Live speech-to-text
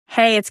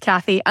Hey, it's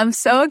Kathy. I'm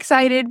so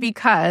excited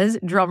because,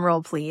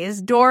 drumroll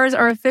please, doors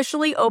are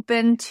officially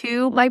open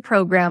to my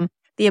program,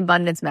 The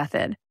Abundance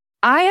Method.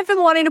 I have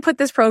been wanting to put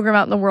this program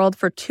out in the world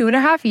for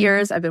 2.5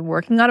 years. I've been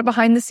working on it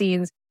behind the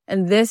scenes,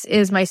 and this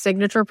is my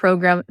signature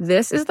program.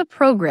 This is the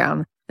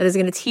program that is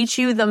going to teach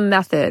you the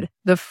method,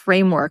 the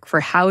framework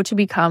for how to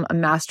become a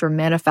master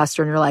manifestor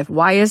in your life.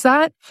 Why is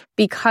that?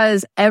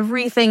 Because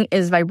everything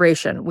is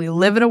vibration. We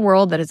live in a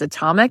world that is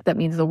atomic. That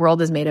means the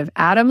world is made of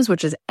atoms,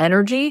 which is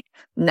energy.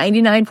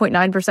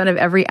 99.9% of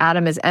every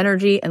atom is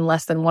energy and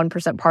less than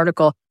 1%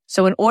 particle.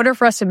 So in order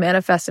for us to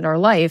manifest in our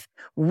life,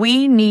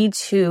 we need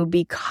to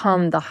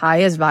become the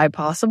highest vibe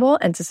possible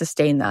and to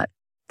sustain that.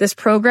 This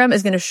program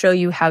is going to show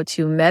you how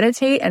to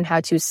meditate and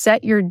how to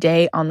set your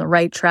day on the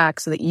right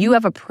track so that you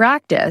have a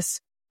practice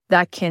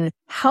that can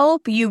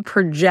help you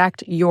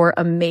project your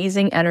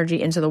amazing energy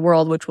into the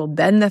world, which will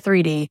bend the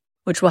 3D,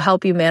 which will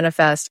help you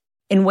manifest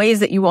in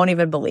ways that you won't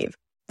even believe.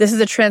 This is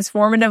a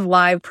transformative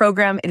live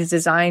program. It is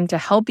designed to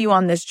help you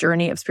on this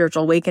journey of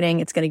spiritual awakening.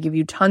 It's going to give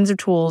you tons of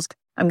tools.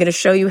 I'm going to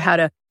show you how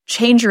to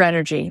change your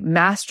energy,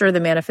 master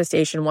the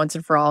manifestation once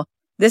and for all.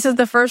 This is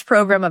the first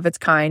program of its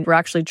kind. We're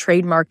actually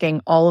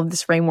trademarking all of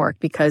this framework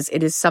because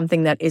it is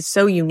something that is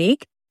so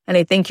unique, and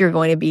I think you're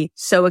going to be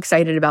so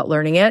excited about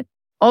learning it.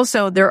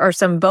 Also, there are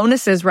some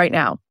bonuses right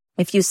now.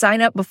 If you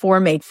sign up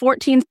before May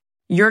 14th,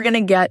 you're going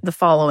to get the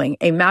following: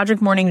 a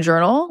magic morning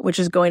journal, which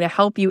is going to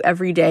help you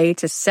every day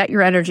to set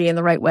your energy in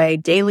the right way,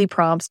 daily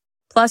prompts.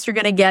 Plus, you're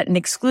going to get an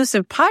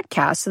exclusive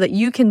podcast so that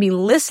you can be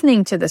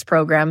listening to this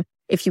program.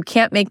 If you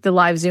can't make the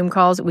live Zoom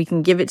calls, we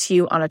can give it to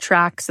you on a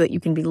track so that you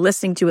can be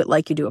listening to it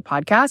like you do a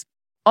podcast.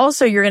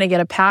 Also, you're going to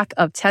get a pack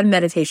of 10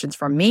 meditations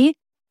from me,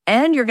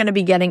 and you're going to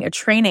be getting a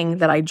training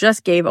that I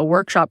just gave, a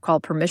workshop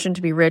called Permission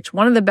to be Rich,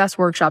 one of the best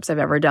workshops I've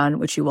ever done,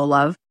 which you will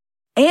love.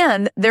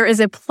 And there is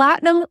a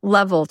platinum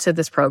level to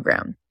this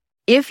program.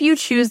 If you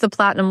choose the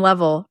platinum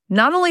level,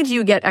 not only do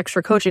you get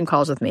extra coaching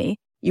calls with me,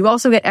 you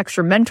also get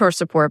extra mentor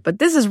support, but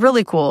this is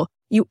really cool.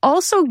 You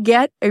also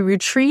get a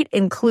retreat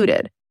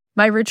included.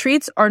 My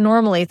retreats are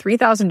normally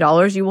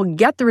 $3,000. You will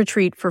get the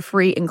retreat for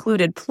free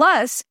included.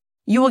 Plus,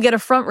 you will get a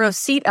front row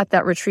seat at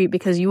that retreat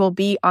because you will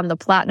be on the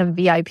Platinum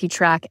VIP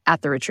track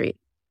at the retreat.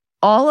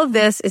 All of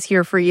this is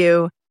here for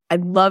you.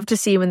 I'd love to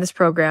see you in this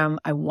program.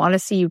 I want to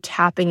see you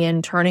tapping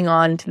in, turning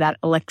on to that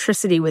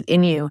electricity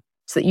within you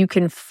so that you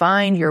can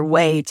find your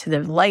way to the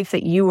life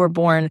that you were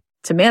born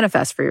to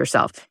manifest for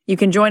yourself. You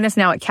can join us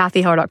now at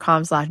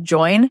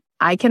kathyheller.com/join.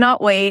 I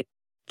cannot wait.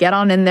 Get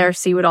on in there,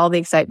 see what all the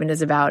excitement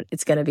is about.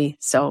 It's going to be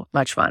so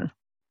much fun.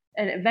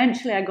 And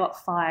eventually I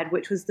got fired,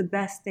 which was the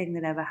best thing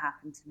that ever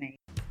happened to me.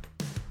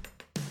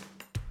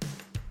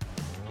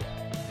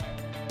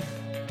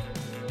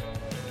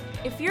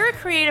 If you're a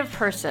creative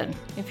person,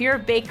 if you're a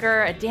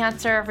baker, a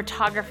dancer, a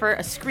photographer,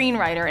 a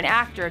screenwriter, an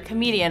actor, a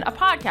comedian, a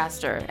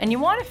podcaster, and you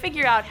want to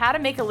figure out how to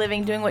make a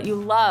living doing what you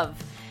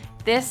love,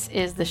 this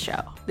is the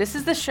show. This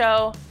is the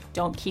show.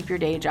 Don't keep your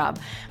day job.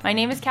 My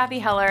name is Kathy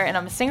Heller, and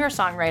I'm a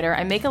singer-songwriter.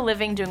 I make a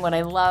living doing what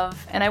I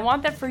love, and I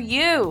want that for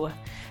you.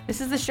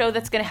 This is the show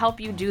that's going to help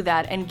you do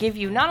that and give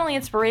you not only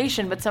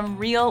inspiration, but some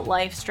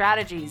real-life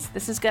strategies.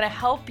 This is going to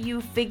help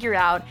you figure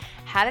out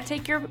how to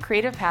take your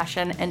creative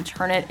passion and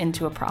turn it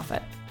into a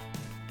profit.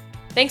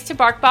 Thanks to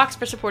BarkBox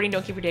for supporting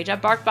Don't Keep Your Day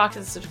Job. BarkBox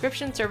is a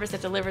subscription service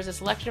that delivers a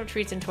selection of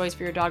treats and toys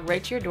for your dog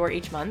right to your door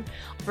each month.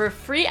 For a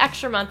free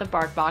extra month of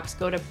BarkBox,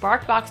 go to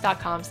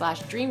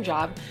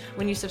barkbox.com/dreamjob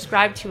when you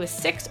subscribe to a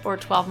 6 or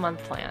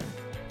 12-month plan.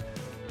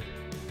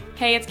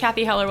 Hey, it's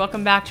Kathy Heller.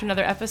 Welcome back to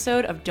another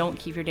episode of Don't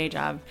Keep Your Day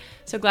Job.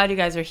 So glad you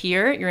guys are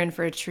here. You're in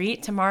for a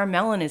treat. Tamara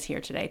Mellon is here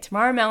today.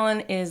 Tamara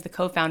Mellon is the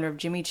co-founder of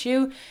Jimmy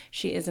Choo.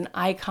 She is an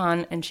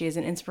icon and she is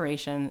an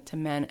inspiration to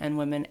men and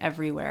women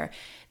everywhere.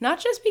 Not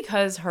just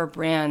because her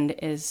brand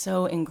is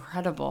so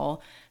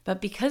incredible,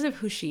 but because of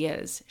who she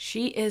is.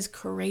 She is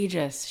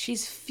courageous.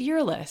 She's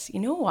fearless.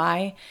 You know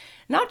why?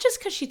 Not just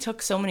because she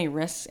took so many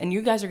risks, and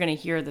you guys are going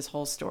to hear this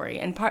whole story.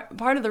 And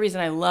part of the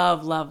reason I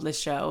love this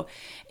show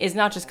is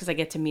not just because I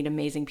get to meet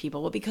amazing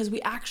people, but because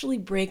we actually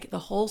break the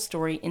whole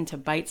story into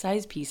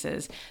bite-sized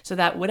pieces so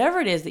that whatever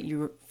it is that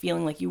you're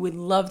feeling like you would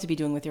love to be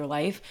doing with your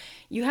life,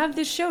 you have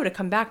this show to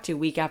come back to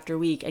week after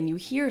week, and you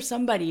hear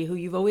somebody who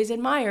you've always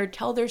admired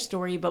tell their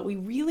story, but we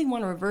really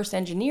want to reverse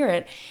engineer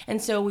it.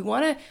 And so we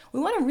want to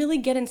really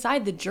get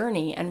inside the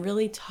journey and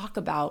really talk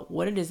about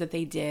what it is that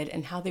they did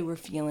and how they were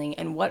feeling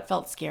and what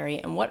felt scary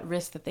and what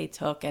risks that they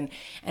took and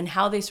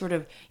how they sort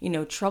of,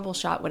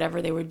 troubleshot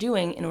whatever they were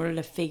doing in order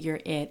to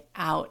figure it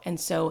out. And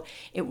so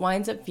it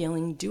winds up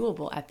feeling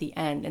doable at the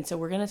end. And so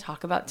we're going to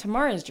talk about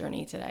Tamara's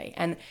journey today.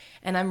 And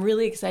I'm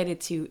really excited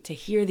to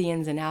hear the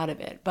ins and out of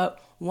it. But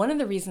one of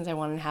the reasons I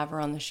wanted to have her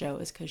on the show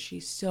is because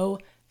she's so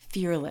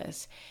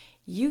fearless.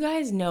 You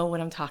guys know what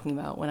I'm talking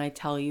about when I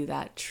tell you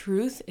that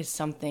truth is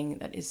something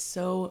that is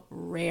so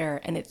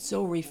rare, and it's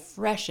so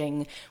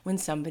refreshing when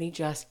somebody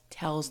just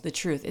tells the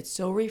truth. It's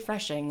so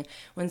refreshing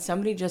when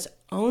somebody just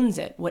owns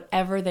it,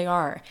 whatever they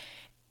are.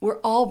 We're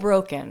all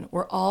broken.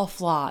 We're all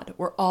flawed.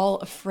 We're all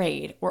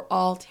afraid. We're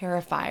all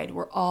terrified.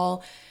 We're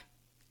all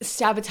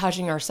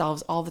sabotaging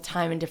ourselves all the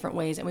time in different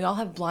ways. And we all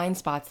have blind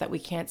spots that we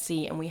can't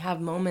see. And we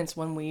have moments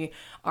when we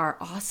are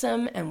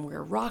awesome and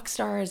we're rock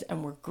stars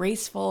and we're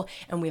graceful.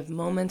 And we have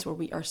moments where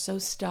we are so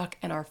stuck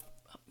and our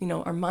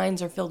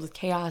minds are filled with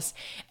chaos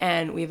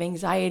and we have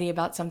anxiety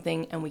about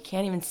something and we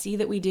can't even see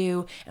that we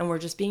do. And we're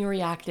just being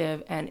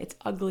reactive and it's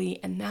ugly.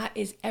 And that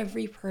is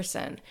every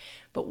person.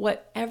 But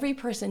what every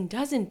person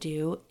doesn't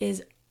do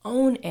is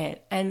own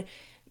it and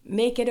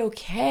make it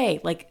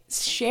okay, like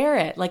share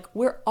it. Like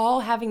we're all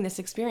having this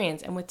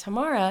experience. And with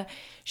Tamara,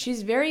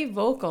 she's very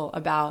vocal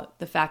about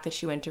the fact that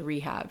she went to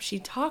rehab. She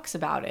talks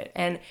about it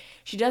and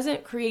she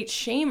doesn't create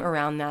shame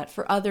around that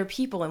for other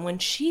people. And when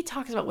she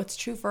talks about what's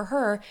true for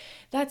her,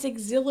 that's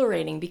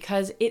exhilarating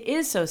because it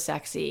is so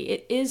sexy.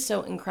 It is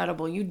so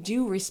incredible. You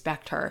do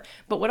respect her.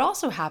 But what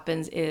also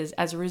happens is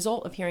as a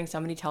result of hearing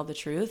somebody tell the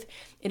truth,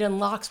 it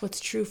unlocks what's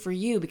true for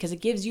you because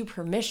it gives you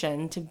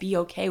permission to be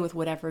okay with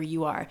whatever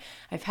you are.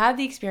 I've had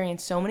the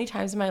experience so many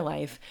times in my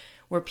life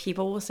where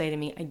people will say to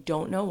me, I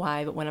don't know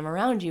why, but when I'm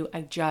around you,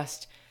 I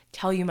just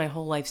tell you my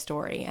whole life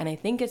story. And I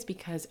think it's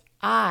because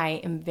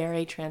I am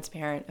very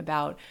transparent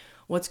about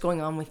what's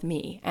going on with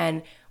me.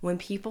 And when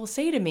people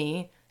say to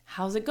me,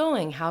 how's it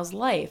going? How's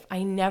life?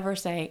 I never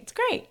say, it's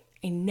great.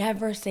 I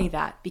never say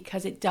that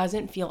because it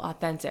doesn't feel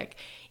authentic.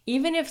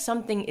 Even if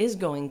something is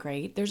going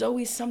great, there's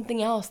always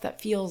something else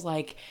that feels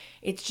like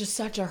it's just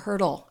such a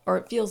hurdle or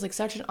it feels like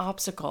such an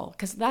obstacle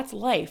because that's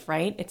life,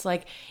 right? It's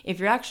like if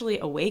you're actually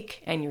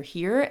awake and you're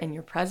here and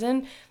you're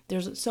present,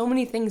 there's so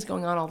many things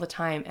going on all the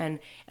time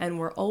and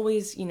we're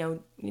always,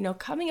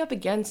 coming up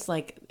against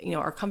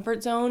our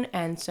comfort zone.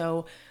 And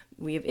so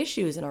we have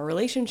issues in our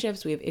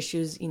relationships. We have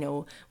issues,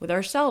 with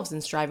ourselves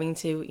and striving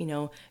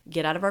to,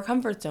 get out of our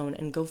comfort zone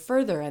and go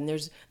further. And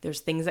there's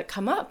things that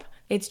come up.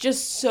 It's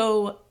just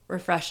so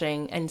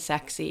refreshing and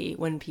sexy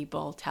when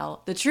people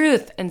tell the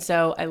truth. And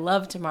so I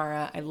love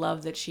Tamara. I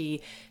love that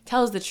she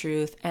tells the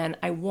truth. And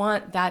I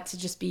want that to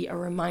just be a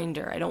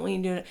reminder. I don't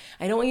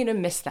want you to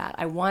miss that.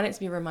 I want it to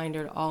be a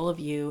reminder to all of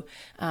you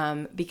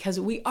because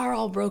we are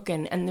all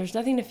broken and there's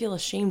nothing to feel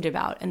ashamed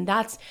about. And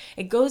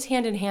it goes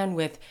hand in hand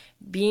with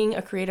being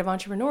a creative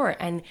entrepreneur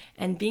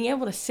and being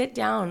able to sit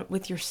down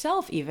with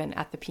yourself even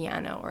at the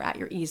piano or at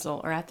your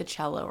easel or at the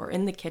cello or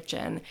in the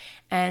kitchen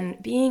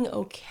and being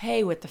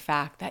okay with the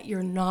fact that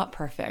you're not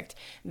perfect,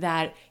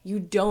 that you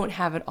don't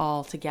have it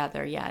all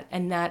together yet,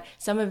 and that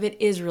some of it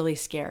is really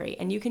scary.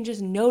 And you can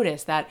just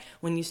notice that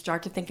when you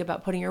start to think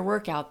about putting your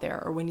work out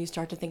there or when you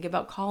start to think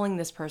about calling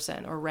this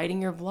person or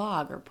writing your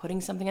blog or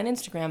putting something on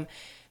Instagram,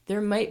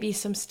 there might be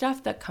some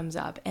stuff that comes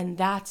up and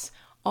that's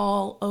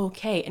all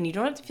okay. And you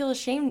don't have to feel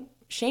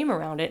shame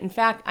around it. In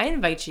fact, I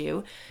invite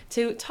you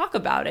to talk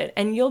about it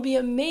and you'll be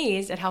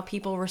amazed at how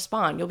people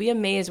respond. You'll be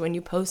amazed when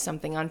you post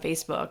something on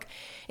Facebook.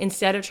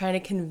 Instead of trying to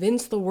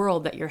convince the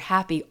world that you're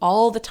happy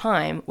all the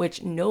time,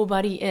 which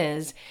nobody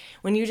is,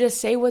 when you just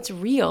say what's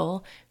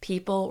real,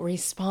 people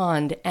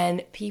respond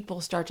and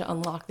people start to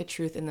unlock the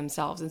truth in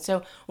themselves. And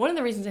so one of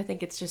the reasons I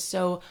think it's just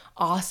so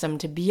awesome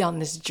to be on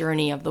this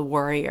journey of the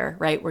warrior,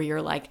 right? Where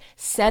you're like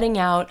setting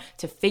out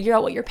to figure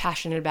out what you're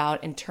passionate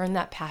about and turn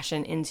that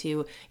passion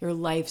into your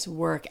life's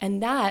work.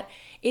 And that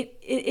it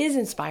is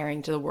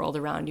inspiring to the world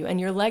around you.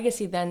 And your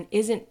legacy then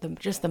isn't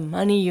just the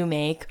money you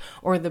make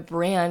or the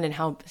brand and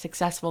how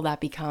successful that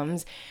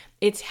becomes.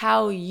 It's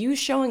how you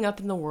showing up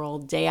in the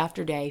world day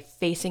after day,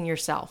 facing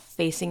yourself,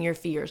 facing your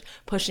fears,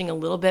 pushing a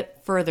little bit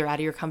further out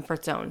of your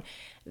comfort zone.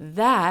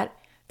 That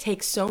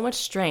takes so much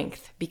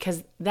strength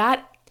because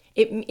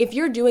if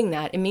you're doing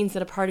that, it means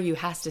that a part of you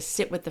has to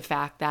sit with the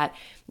fact that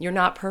you're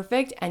not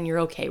perfect and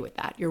you're okay with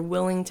that. You're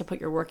willing to put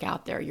your work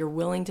out there. You're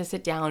willing to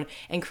sit down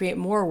and create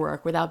more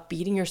work without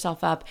beating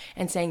yourself up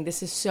and saying,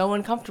 this is so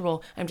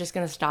uncomfortable, I'm just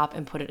going to stop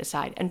and put it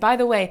aside. And by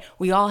the way,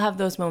 we all have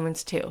those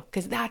moments too,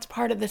 because that's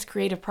part of this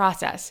creative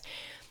process.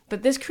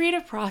 But this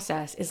creative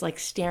process is like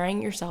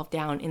staring yourself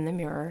down in the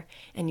mirror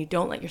and you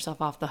don't let yourself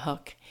off the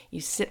hook.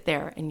 You sit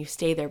there and you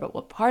stay there.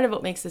 But part of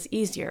what makes this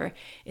easier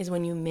is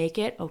when you make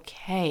it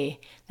okay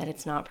that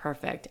it's not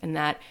perfect and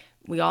that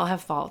we all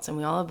have faults and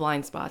we all have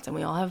blind spots and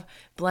we all have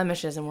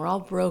blemishes and we're all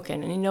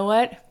broken. And you know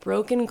what?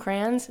 Broken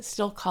crayons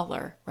still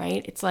color,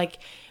 right? It's like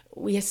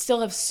we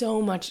still have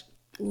so much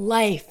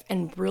life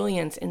and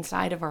brilliance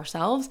inside of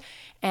ourselves.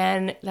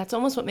 And that's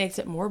almost what makes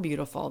it more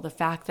beautiful. The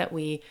fact that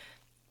we've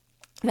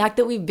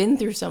been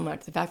through so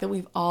much, the fact that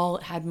we've all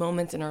had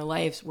moments in our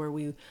lives where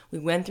we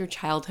went through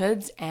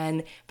childhoods.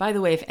 And by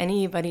the way, if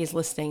anybody is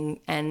listening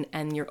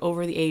and you're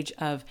over the age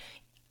of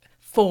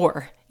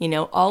 4,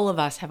 all of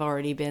us have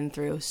already been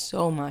through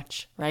so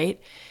much,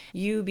 right?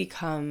 You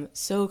become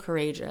so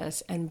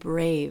courageous and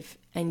brave,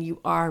 and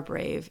you are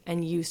brave,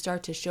 and you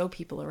start to show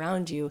people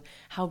around you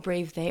how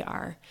brave they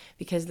are.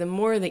 Because the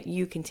more that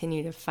you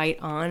continue to fight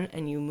on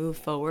and you move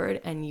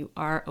forward and you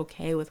are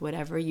okay with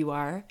whatever you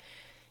are,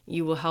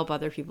 you will help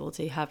other people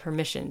to have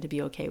permission to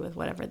be okay with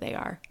whatever they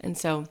are. And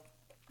so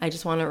I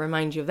just want to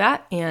remind you of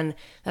that. And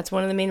that's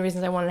one of the main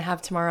reasons I wanted to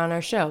have Tamara on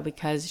our show,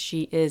 because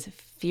she is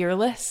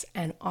fearless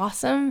and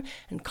awesome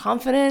and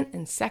confident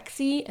and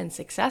sexy and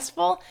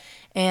successful.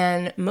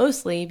 And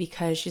mostly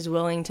because she's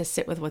willing to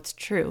sit with what's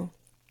true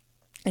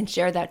and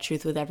share that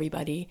truth with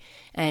everybody.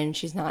 And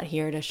she's not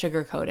here to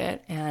sugarcoat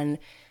it. And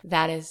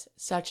that is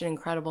such an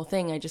incredible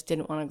thing. I just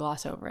didn't want to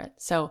gloss over it.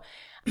 So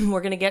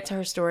we're going to get to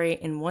her story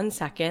in 1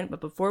 second.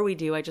 But before we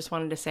do, I just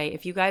wanted to say,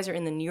 if you guys are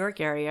in the New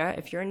York area,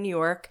 if you're in New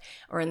York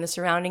or in the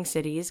surrounding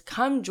cities,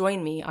 come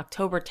join me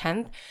October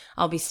 10th.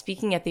 I'll be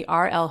speaking at the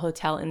RL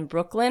Hotel in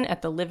Brooklyn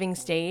at the Living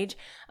Stage,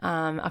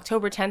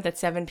 October 10th at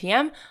 7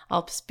 p.m.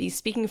 I'll be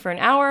speaking for an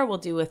hour. We'll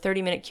do a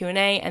 30-minute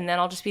Q&A, and then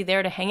I'll just be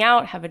there to hang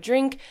out, have a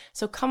drink.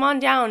 So come on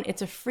down.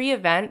 It's a free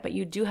event, but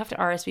you do have to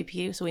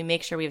RSVP, so we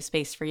make sure we have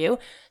space for you.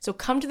 So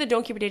come to the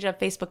Don't Keep Your Day Job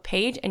Facebook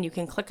page, and you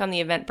can click on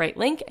the Eventbrite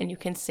link, and you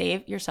can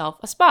save yourself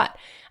a spot.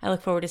 I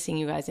look forward to seeing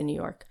you guys in New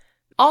York.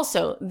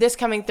 Also, this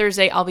coming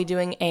Thursday, I'll be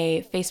doing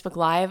a Facebook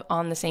Live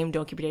on the same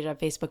Don't Keep Your Day Job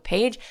Facebook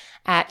page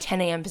at 10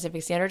 a.m.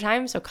 Pacific Standard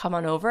Time. So come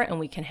on over and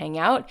we can hang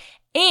out.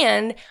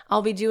 And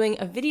I'll be doing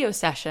a video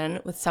session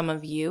with some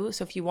of you.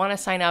 So if you want to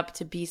sign up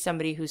to be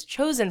somebody who's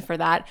chosen for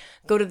that,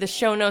 go to the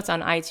show notes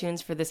on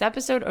iTunes for this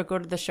episode, or go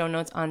to the show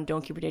notes on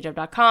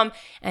don'tkeepyourdayjob.com,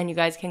 and you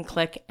guys can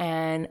click,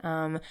 and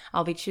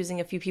I'll be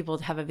choosing a few people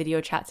to have a video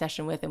chat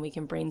session with, and we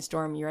can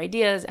brainstorm your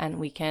ideas, and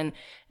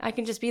I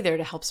can just be there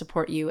to help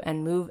support you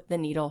and move the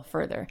needle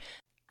further.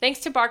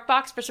 Thanks to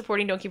BarkBox for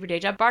supporting Don't Keep Your Day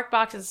Job.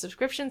 BarkBox is a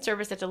subscription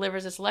service that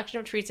delivers a selection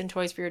of treats and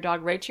toys for your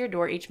dog right to your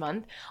door each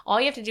month.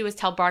 All you have to do is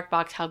tell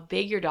BarkBox how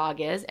big your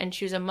dog is and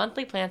choose a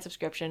monthly plan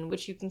subscription,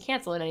 which you can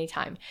cancel at any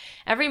time.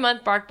 Every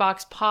month,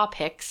 BarkBox paw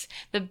picks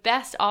the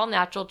best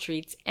all-natural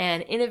treats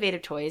and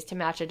innovative toys to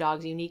match a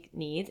dog's unique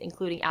needs,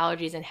 including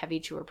allergies and heavy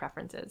chewer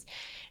preferences.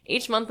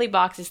 Each monthly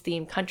box is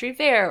themed Country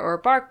Fair or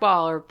Bark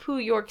Ball or Pooh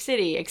York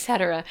City,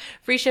 etc.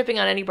 Free shipping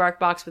on any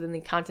BarkBox within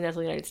the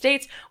continental United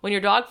States. When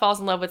your dog falls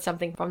in love with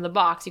something from the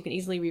box, you can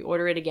easily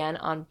reorder it again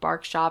on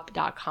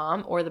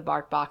barkshop.com or the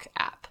BarkBox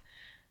app.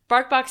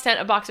 BarkBox sent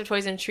a box of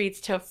toys and treats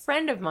to a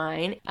friend of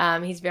mine.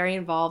 He's very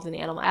involved in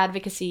animal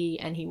advocacy,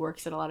 and he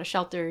works at a lot of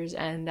shelters,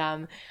 and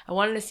I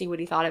wanted to see what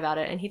he thought about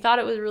it, and he thought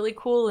it was really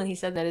cool, and he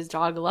said that his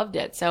dog loved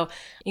it. So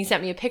he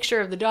sent me a picture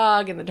of the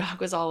dog, and the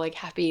dog was all like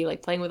happy,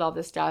 like playing with all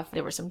this stuff.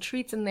 There were some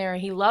treats in there.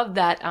 He loved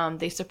that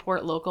they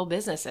support local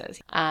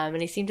businesses,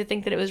 and he seemed to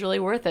think that it was really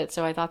worth it,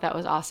 so I thought that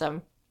was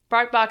awesome.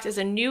 BarkBox is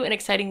a new and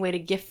exciting way to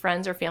gift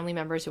friends or family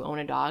members who own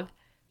a dog.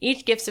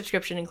 Each gift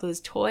subscription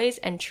includes toys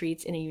and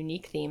treats in a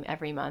unique theme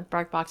every month.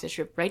 BarkBox is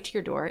shipped right to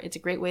your door. It's a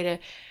great way to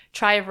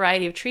try a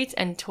variety of treats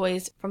and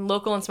toys from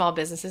local and small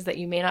businesses that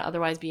you may not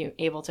otherwise be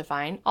able to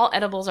find. All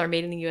edibles are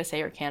made in the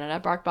USA or Canada.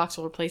 BarkBox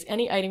will replace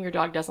any item your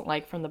dog doesn't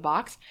like from the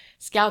box,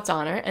 Scout's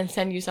honor, and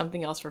send you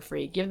something else for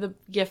free. Give the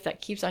gift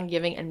that keeps on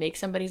giving and make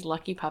somebody's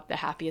lucky pup the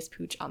happiest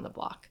pooch on the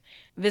block.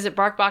 Visit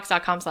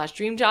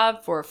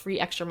barkbox.com/dreamjob for a free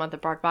extra month of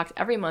BarkBox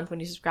every month when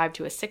you subscribe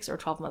to a 6 or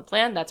 12-month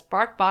plan. That's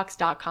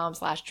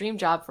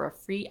barkbox.com/dreamjob for a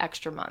free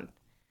extra month.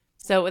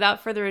 So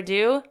without further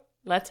ado,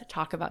 let's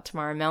talk about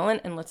Tamara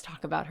Mellon, and let's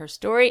talk about her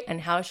story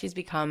and how she's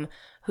become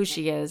who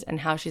she is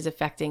and how she's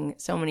affecting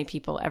so many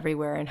people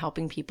everywhere and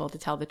helping people to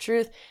tell the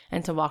truth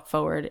and to walk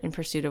forward in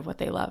pursuit of what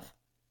they love.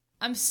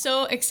 I'm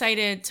so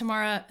excited.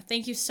 Tamara,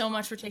 thank you so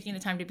much for taking the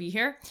time to be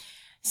here.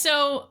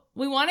 So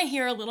we want to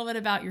hear a little bit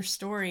about your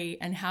story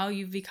and how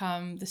you've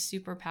become the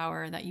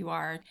superpower that you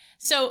are.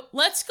 So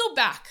let's go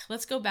back.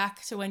 Let's go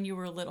back to when you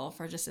were little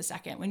for just a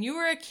second. When you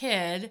were a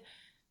kid,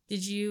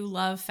 did you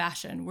love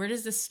fashion? Where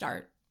does this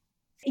start?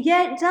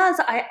 Yeah, it does.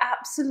 I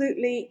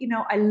absolutely,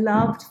 I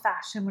loved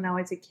fashion when I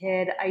was a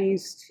kid. I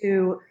used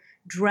to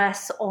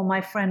dress all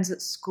my friends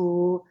at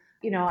school.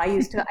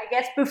 I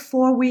guess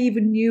before we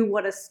even knew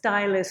what a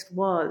stylist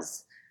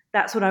was,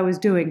 that's what I was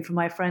doing for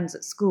my friends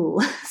at school.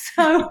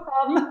 So,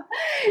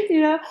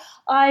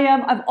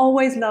 I've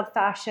always loved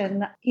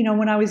fashion.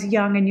 When I was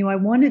young, I knew I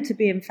wanted to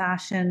be in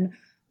fashion,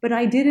 but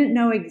I didn't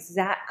know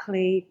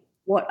exactly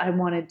what I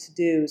wanted to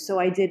do. So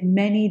I did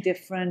many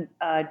different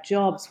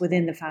jobs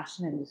within the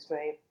fashion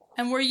industry.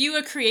 And were you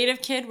a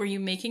creative kid? Were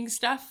you making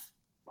stuff?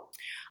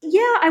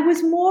 Yeah, I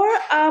was more,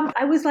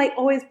 I was like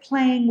always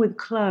playing with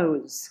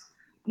clothes.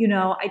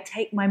 I'd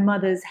take my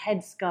mother's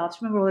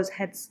headscarves. Remember all those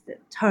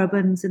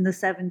turbans in the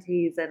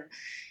 70s? And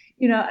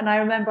I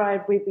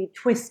remember we'd be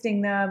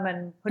twisting them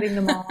and putting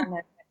them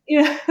on.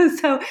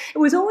 So it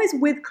was always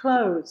with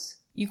clothes.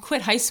 You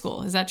quit high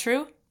school. Is that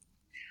true?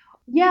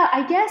 Yeah,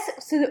 I guess.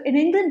 So in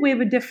England, we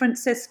have a different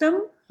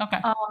system. Okay.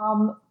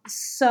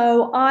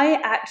 So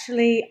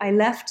I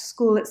left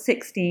school at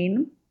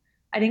 16.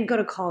 I didn't go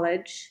to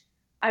college.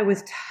 I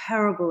was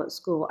terrible at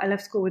school. I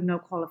left school with no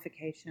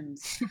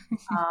qualifications.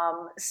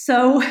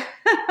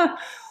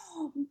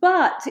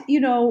 But,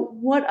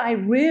 what I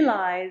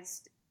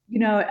realized,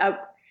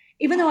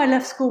 even though I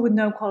left school with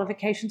no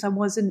qualifications, I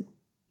wasn't,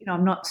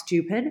 I'm not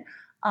stupid.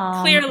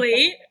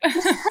 Clearly.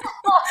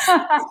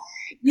 I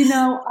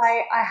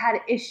had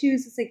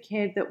issues as a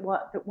kid that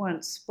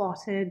weren't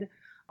spotted.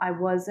 I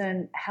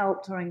wasn't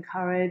helped or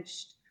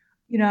encouraged.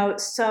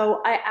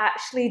 So I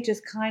actually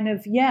just kind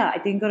of, I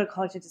didn't go to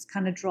college. I just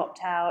kind of dropped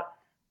out.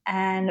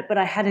 But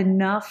I had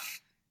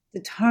enough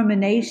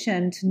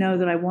determination to know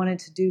that I wanted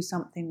to do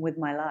something with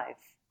my life.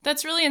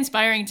 That's really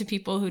inspiring to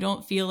people who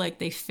don't feel like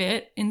they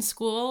fit in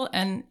school.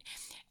 And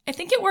I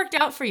think it worked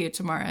out for you,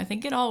 Tamara. I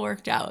think it all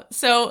worked out.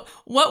 So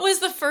what was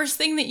the first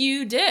thing that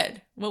you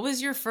did? What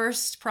was your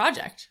first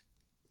project?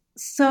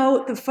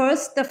 So the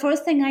first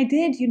thing I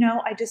did,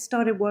 I just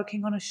started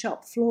working on a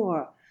shop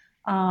floor.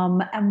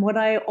 And what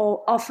I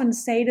often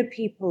say to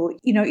people,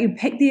 you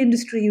pick the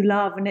industry you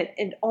love, and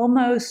it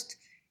almost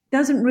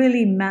doesn't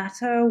really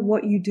matter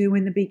what you do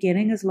in the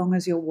beginning as long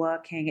as you're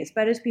working. It's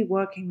better to be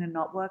working than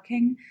not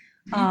working.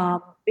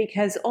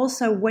 Because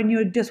also when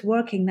you're just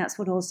working, that's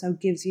what also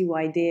gives you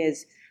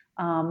ideas.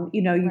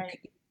 You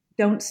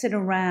don't sit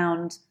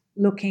around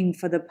looking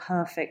for the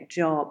perfect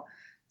job.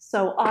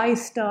 So I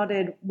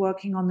started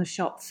working on the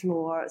shop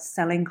floor,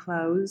 selling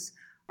clothes.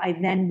 I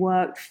then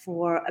worked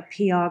for a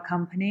PR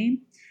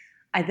company.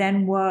 I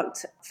then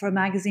worked for a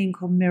magazine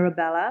called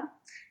Mirabella.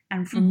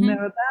 And from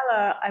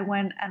Mirabella, I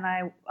went and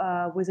I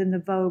was in the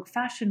Vogue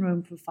fashion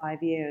room for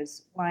 5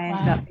 years, where I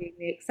ended up being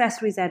the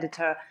accessories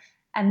editor.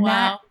 And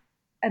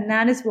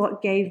that is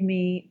what gave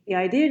me the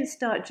idea to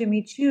start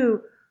Jimmy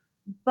Choo.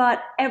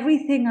 But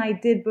everything I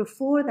did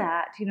before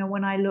that,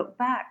 when I look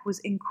back, was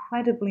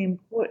incredibly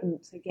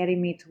important to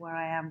getting me to where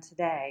I am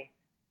today.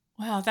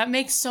 Wow, that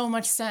makes so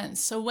much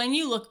sense. So when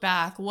you look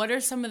back, what are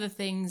some of the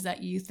things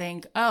that you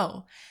think,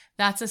 oh,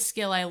 that's a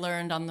skill I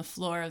learned on the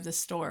floor of the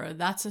store.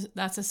 That's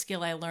a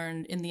skill I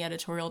learned in the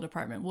editorial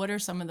department. What are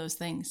some of those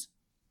things?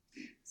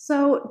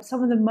 So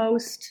some of the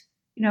most,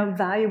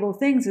 valuable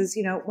things is,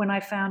 when I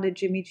founded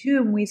Jimmy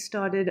Choo and we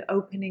started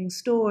opening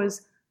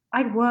stores,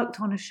 I'd worked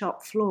on a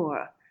shop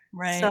floor.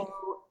 Right. So,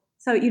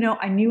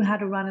 I knew how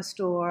to run a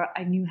store.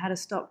 I knew how to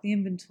stock the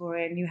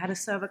inventory. I knew how to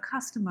serve a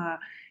customer.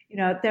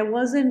 There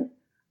wasn't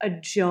a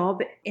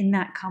job in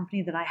that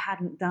company that I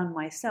hadn't done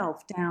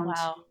myself, down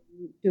to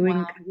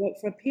doing work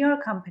for a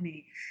PR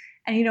company.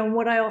 And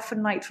what I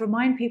often like to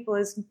remind people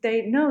is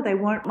they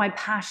weren't my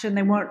passion.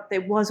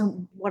 It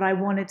wasn't what I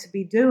wanted to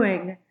be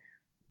doing,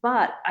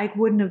 but I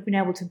wouldn't have been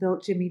able to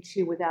build Jimmy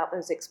Choo without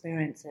those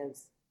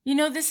experiences.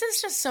 This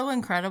is just so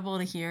incredible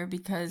to hear,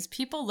 because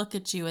people look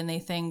at you and they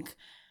think,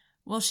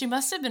 well, she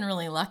must have been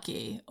really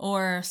lucky,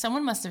 or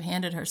someone must have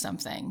handed her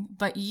something,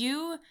 but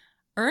you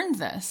earned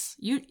this.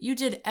 You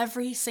did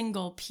every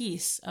single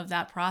piece of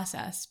that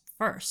process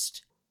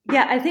first.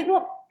 Yeah, I think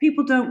what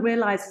people don't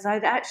realize is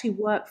I'd actually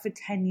worked for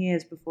 10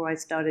 years before I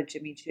started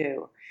Jimmy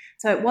Choo.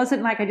 So it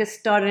wasn't like I just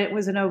started, it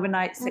was an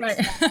overnight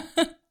success.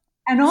 Right.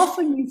 And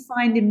often you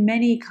find in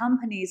many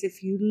companies,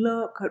 if you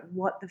look at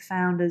what the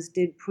founders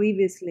did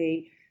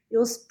previously,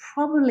 you'll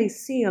probably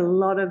see a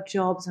lot of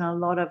jobs and a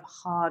lot of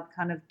hard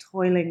kind of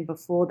toiling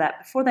before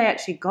they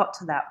actually got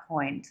to that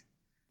point.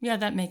 Yeah,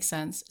 that makes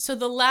sense. So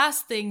the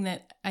last thing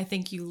that I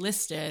think you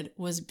listed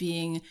was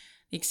being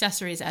the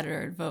accessories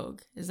editor at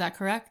Vogue. Is that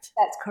correct?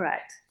 That's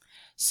correct.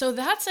 So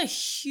that's a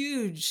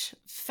huge,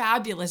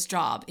 fabulous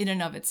job in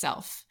and of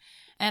itself.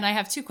 And I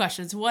have two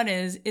questions. One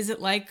is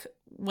it like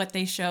what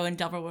they show in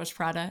Devil Wears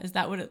Prada? Is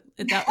that what it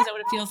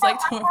feels like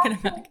to work in a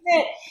magazine?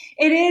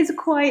 It is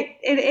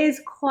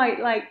quite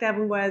like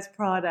Devil Wears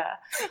Prada.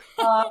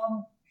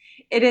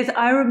 It is.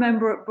 I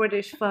remember at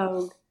British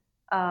Vogue.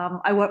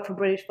 I worked for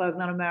British Vogue,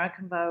 not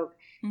American Vogue.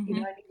 Mm-hmm.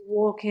 You'd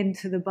walk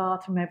into the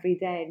bathroom every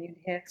day and you'd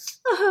hear,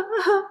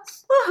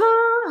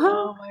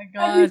 oh my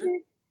God.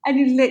 And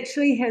you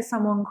literally hear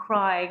someone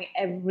crying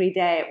every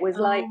day. It was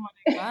like,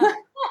 my God.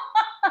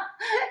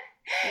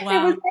 Wow.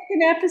 It was like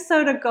an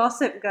episode of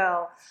Gossip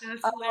Girl.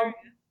 That's hilarious.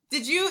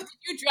 Did you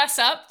dress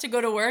up to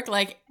go to work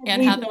like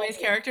Anne Hathaway's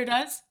character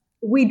does?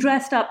 We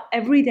dressed up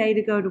every day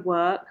to go to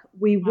work.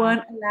 We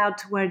weren't allowed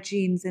to wear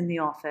jeans in the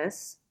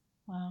office.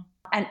 Wow.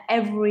 And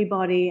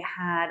everybody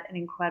had an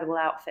incredible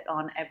outfit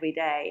on every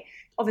day.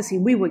 Obviously,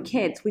 we were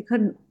kids.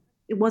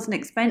 It wasn't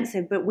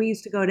expensive, but we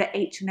used to go to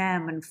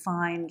H&M and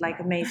find like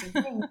amazing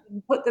things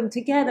and put them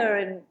together.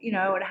 And,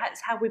 and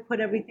that's how we put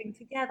everything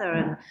together.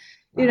 And,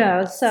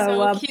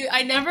 so cute.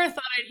 I never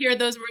thought I'd hear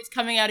those words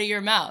coming out of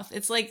your mouth.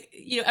 It's like,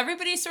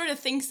 everybody sort of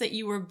thinks that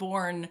you were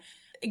born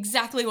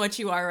exactly what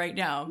you are right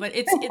now, but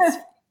it's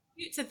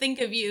cute to think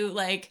of you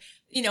like,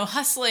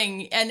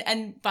 hustling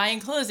and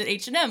buying clothes at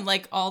H&M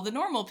like all the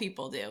normal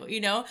people do,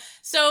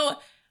 So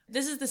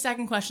this is the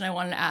second question I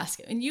wanted to ask.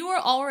 And you were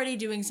already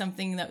doing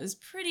something that was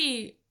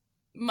pretty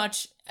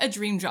much a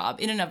dream job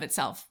in and of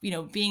itself,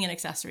 being an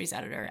accessories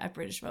editor at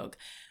British Vogue.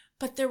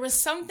 But there was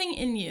something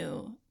in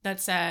you that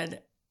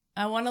said,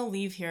 I want to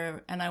leave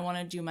here and I want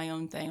to do my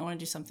own thing. I want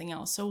to do something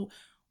else. So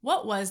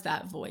what was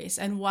that voice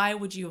and why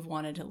would you have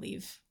wanted to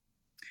leave?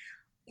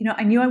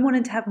 I knew I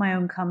wanted to have my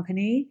own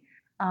company.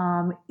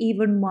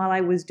 Even while I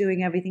was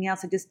doing everything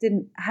else, I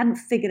hadn't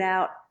figured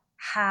out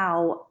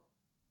how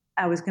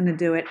I was going to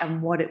do it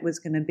and what it was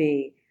going to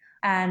be.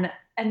 And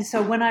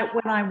so when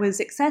I was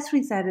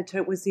accessories editor,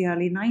 it was the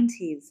early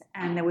 90s,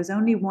 and there was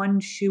only one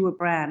shoe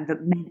brand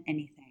that meant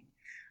anything.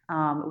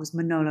 It was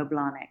Manolo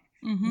Blahnik.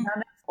 Mm-hmm. None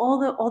of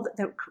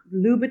the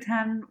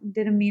Louboutin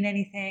didn't mean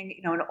anything,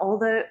 you know, and all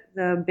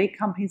the big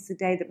companies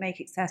today that make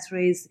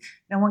accessories,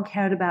 no one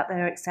cared about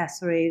their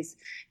accessories.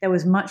 There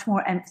was much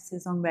more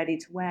emphasis on ready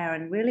to wear,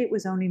 and really it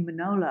was only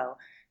Manolo.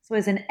 So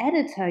as an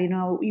editor, you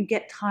know, you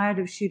get tired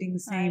of shooting the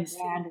same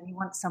brand and you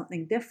want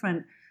something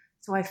different.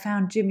 So I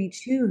found Jimmy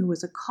Choo, who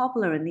was a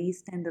cobbler in the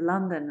East End of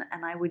London,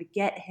 and I would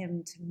get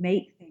him to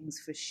make things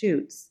for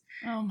shoots.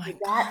 Oh my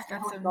God,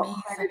 that's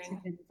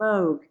amazing. In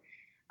Vogue.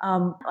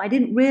 I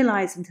didn't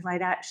realize until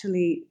I'd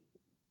actually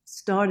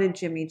started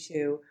Jimmy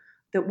Choo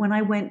that when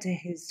I went to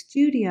his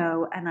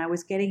studio and I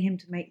was getting him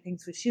to make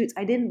things for shoots,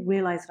 I didn't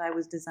realize that I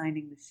was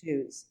designing the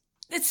shoes.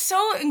 It's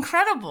so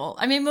incredible.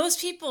 I mean,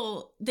 most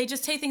people, they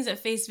just take things at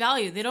face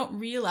value. They don't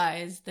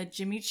realize that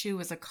Jimmy Choo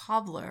was a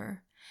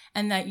cobbler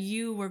and that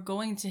you were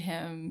going to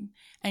him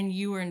and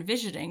you were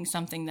envisioning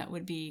something that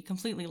would be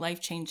completely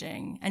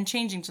life-changing and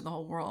changing to the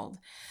whole world.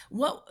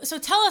 So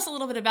tell us a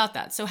little bit about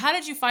that. So how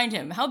did you find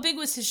him? How big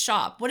was his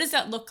shop? What does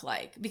that look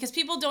like? Because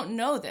people don't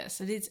know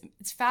this.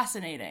 It's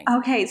fascinating.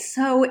 Okay,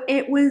 so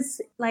it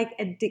was like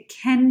a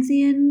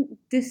Dickensian,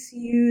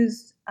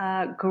 disused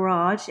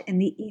garage in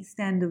the East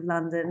End of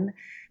London.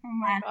 Oh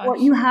my gosh. What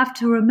you have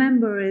to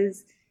remember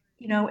is,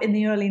 you know, in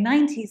the early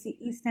 90s, the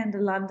East End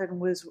of London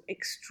was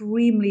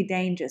extremely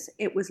dangerous.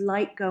 It was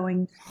like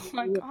going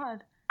to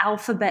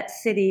Alphabet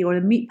City or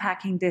the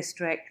meatpacking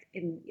district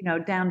in, you know,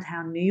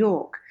 downtown New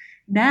York.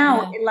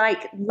 Now,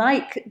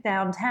 like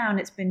downtown,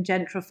 it's been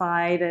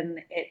gentrified and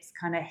it's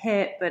kind of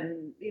hip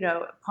and, you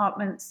know,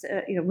 apartments,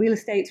 you know, real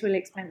estate's really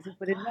expensive.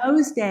 But in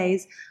those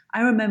days,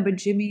 I remember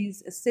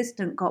Jimmy's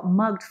assistant got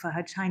mugged for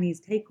her Chinese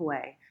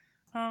takeaway.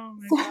 Oh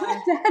my God.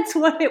 That's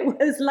what it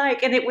was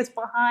like. And it was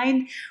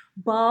behind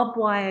barbed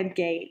wire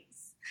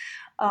gates.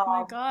 Oh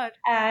my God.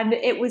 And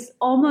it was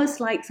almost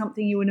like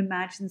something you would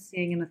imagine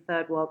seeing in a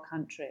third world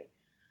country.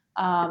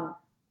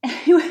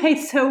 Anyway,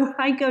 so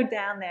I go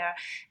down there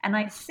and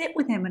I'd sit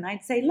with him and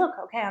I'd say, look,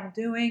 okay, I'm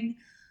doing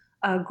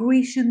a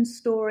Grecian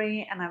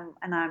story and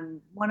I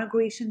want a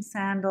Grecian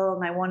sandal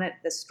and I want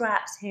the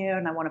straps here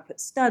and I want to put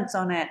studs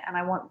on it and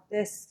I want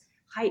this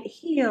height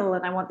heel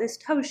and I want this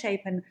toe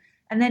shape and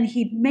then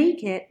he'd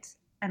make it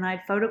and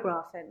I'd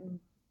photograph it and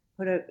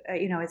put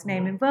his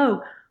name in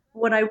Vogue.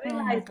 What I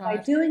realized by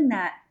doing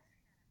that,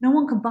 no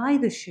one could buy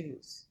the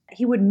shoes.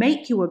 He would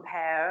make you a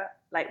pair,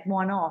 like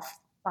one off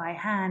by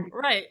hand.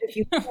 Right. If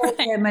you called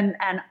him and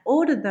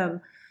ordered them,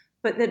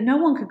 but that no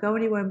one could go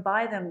anywhere and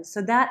buy them.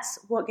 So that's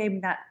what gave me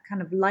that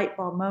kind of light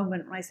bulb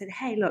moment when I said,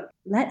 hey, look,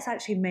 let's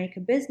actually make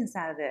a business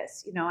out of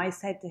this. You know, I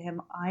said to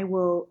him, I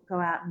will go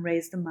out and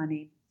raise the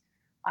money.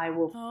 I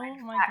will find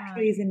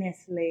factories in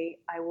Italy.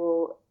 I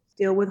will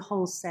deal with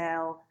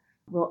wholesale.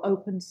 We'll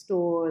open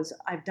stores.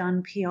 I've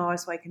done PR,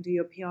 so I can do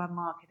your PR and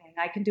marketing.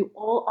 I can do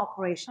all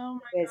operational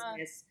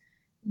business.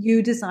 God.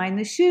 You design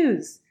the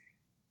shoes.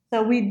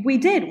 So we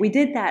did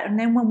that. And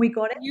then when we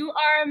got it. You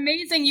are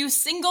amazing. You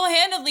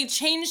single-handedly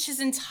changed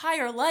his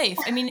entire life.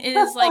 I mean, it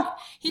is like,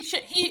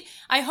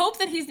 I hope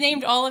that he's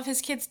named all of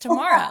his kids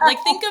Tamara. Like,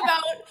 think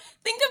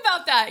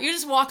about that. You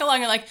just walk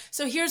along and like,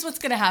 so here's what's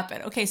going to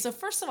happen. Okay, so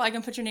first of all, I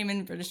can put your name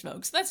in British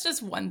Vogue. So that's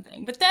just one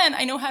thing. But then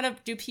I know how to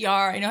do PR.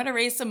 I know how to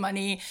raise some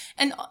money.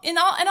 And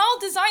I'll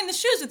design the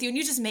shoes with you and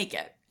you just make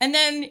it. And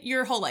then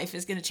your whole life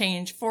is going to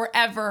change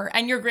forever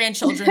and your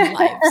grandchildren's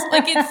lives.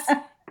 Like it's...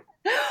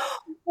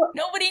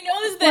 Nobody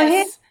knows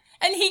this.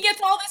 And he gets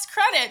all this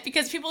credit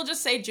because people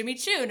just say Jimmy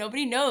Choo.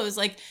 Nobody knows.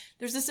 Like,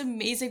 there's this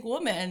amazing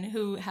woman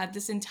who had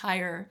this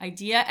entire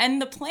idea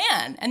and the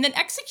plan and then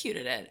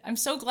executed it. I'm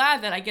so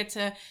glad that I get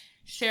to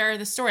share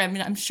the story. I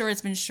mean, I'm sure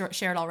it's been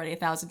shared already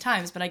 1,000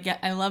 times, but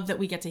I love that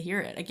we get to hear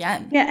it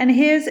again. Yeah, and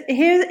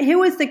here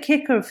was the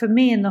kicker for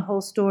me in the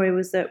whole story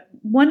was that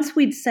once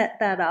we'd set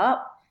that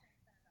up,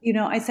 you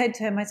know, I said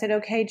to him,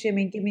 okay,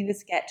 Jimmy, give me the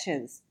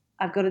sketches.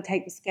 I've got to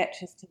take the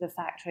sketches to the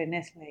factory in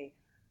Italy.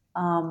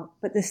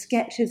 But the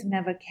sketches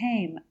never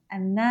came.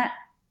 And that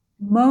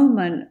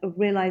moment of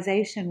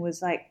realization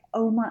was like,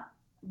 oh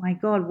my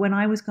God, when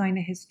I was going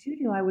to his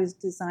studio, I was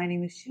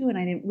designing the shoe and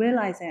I didn't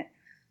realize it.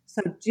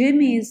 So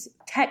Jimmy's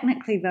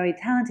technically very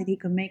talented. He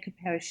can make a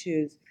pair of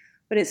shoes,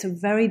 but it's a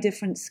very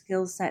different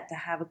skill set to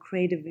have a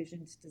creative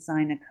vision to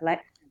design a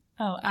collection.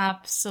 Oh,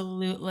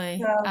 absolutely.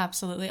 So,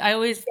 absolutely. I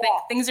always think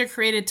things are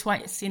created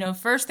twice. You know,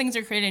 first things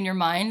are created in your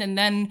mind and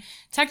then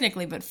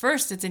technically, but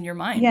first it's in your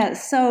mind. Yeah.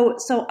 So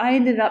I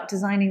ended up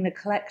designing the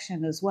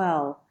collection as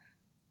well.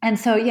 And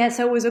so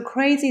it was a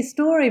crazy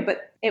story,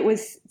 but it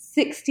was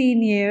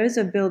 16 years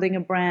of building a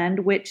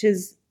brand, which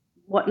is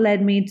what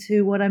led me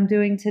to what I'm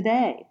doing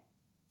today.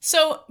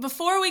 So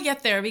before we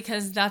get there,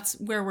 because that's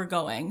where we're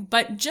going,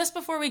 but just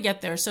before we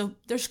get there, so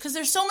there's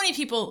so many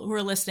people who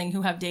are listening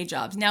who have day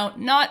jobs. Now,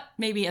 not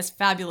maybe as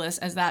fabulous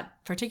as that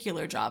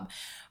particular job,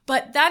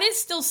 But that is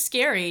still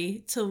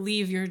scary to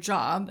leave your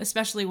job,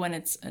 especially when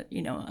it's,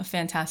 a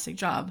fantastic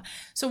job.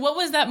 So what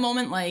was that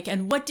moment like?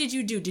 And what did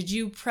you do? Did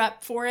you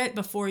prep for it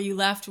before you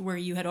left, where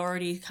you had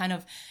already kind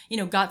of,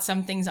 got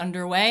some things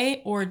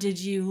underway? Or did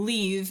you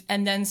leave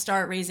and then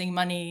start raising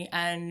money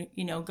and,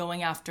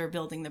 going after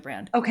building the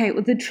brand? Okay,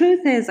 well, the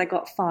truth is I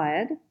got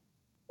fired.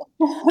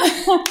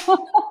 I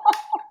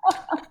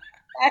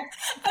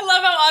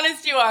love how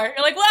honest you are.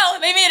 You're like, well,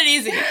 they made it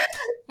easy.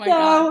 My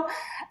God.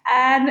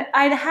 And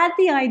I'd had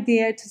the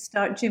idea to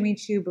start Jimmy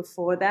Choo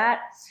before that.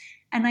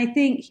 And I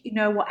think,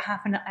 what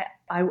happened,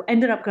 I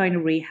ended up going to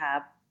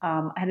rehab.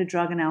 I had a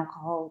drug and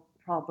alcohol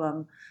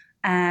problem.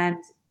 And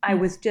I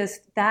was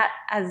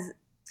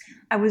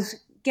I was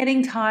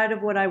getting tired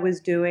of what I was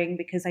doing,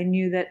 because I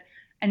knew that,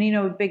 and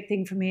a big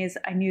thing for me is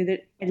I knew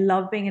that I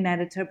love being an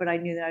editor, but I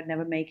knew that I'd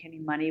never make any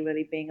money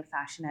really being a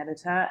fashion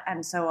editor.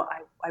 And so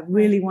I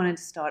really wanted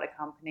to start a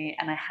company,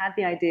 and I had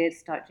the idea to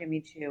start Jimmy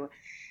Choo.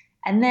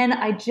 And then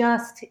I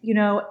just,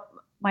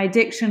 my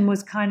addiction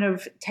was kind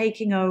of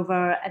taking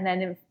over. And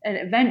then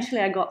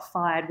eventually I got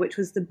fired, which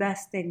was the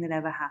best thing that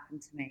ever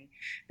happened to me,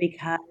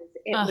 because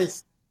it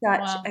was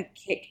such a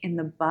kick in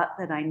the butt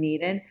that I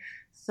needed.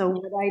 So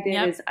what I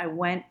did is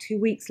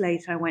 2 weeks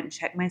later, I went and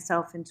checked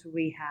myself into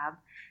rehab.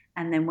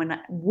 And then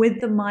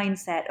with the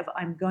mindset of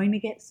I'm going to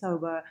get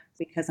sober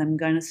because I'm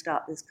going to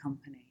start this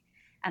company.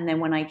 And then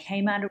when I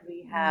came out of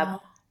rehab,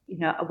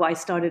 I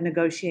started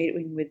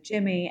negotiating with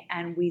Jimmy,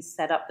 and we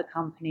set up the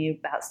company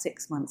about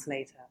 6 months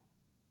later.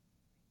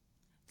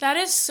 That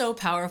is so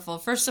powerful.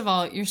 First of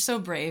all, you're so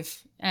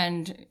brave,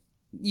 and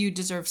you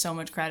deserve so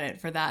much credit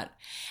for that.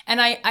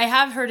 And I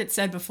have heard it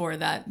said before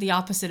that the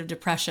opposite of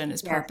depression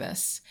is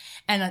purpose.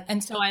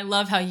 And so I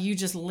love how you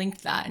just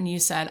linked that, and you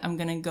said, I'm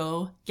going to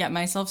go get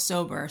myself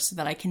sober so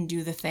that I can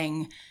do the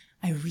thing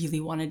I really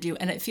want to do.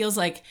 And it feels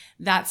like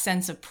that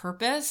sense of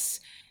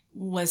purpose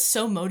was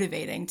so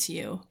motivating to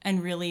you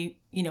and really,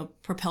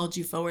 propelled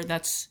you forward.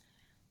 That's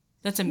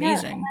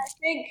amazing.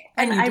 Yeah,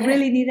 and I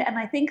really need it. And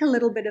I think a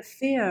little bit of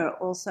fear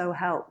also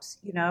helps.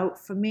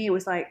 For me, it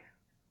was like,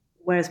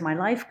 where's my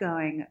life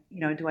going?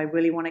 Do I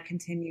really want to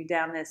continue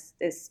down this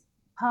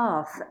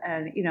path?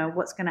 And,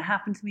 what's going to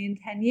happen to me in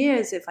 10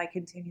 years if I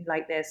continue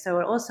like this?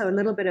 So also a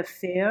little bit of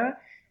fear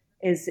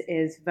is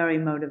very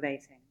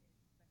motivating.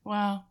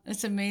 Wow.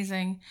 It's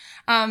amazing.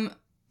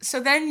 So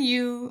then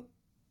you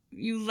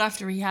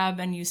left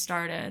rehab and you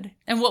started.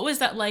 And what was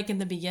that like in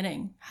the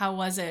beginning? How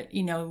was it?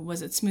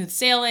 Was it smooth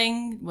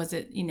sailing? Was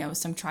it,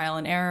 some trial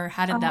and error?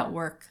 How did that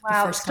work?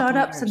 Wow,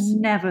 startups are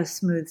never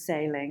smooth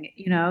sailing.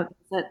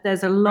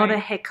 There's a lot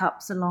of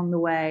hiccups along the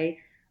way,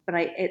 but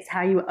it's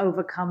how you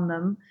overcome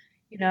them.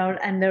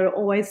 And there are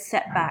always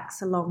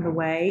setbacks along the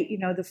way.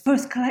 The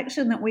first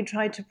collection that we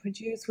tried to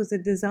produce was a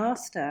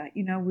disaster.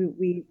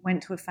 We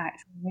went to a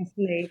factory in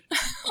Italy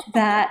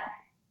that,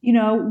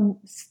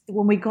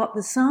 when we got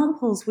the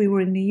samples, we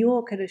were in New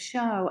York at a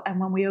show, and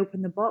when we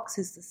opened the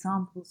boxes, the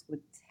samples were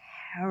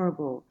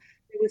terrible.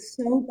 They were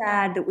so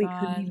bad that we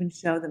couldn't even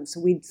show them. So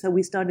we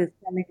started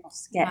selling off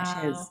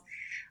sketches.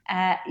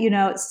 Wow.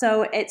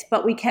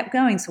 But we kept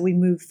going. So we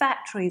moved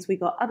factories, we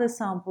got other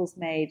samples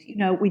made.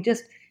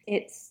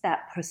 It's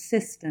that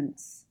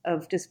persistence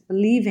of just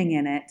believing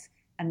in it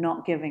and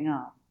not giving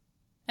up.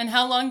 And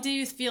how long do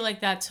you feel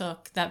like that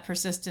took, that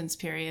persistence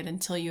period,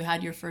 until you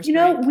had your first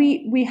break?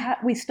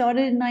 We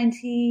started in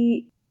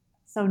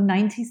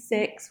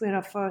 96. We had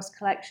our first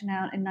collection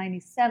out in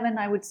 97.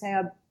 I would say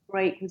our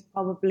break was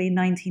probably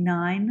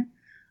 99.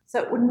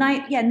 So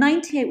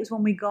 98 was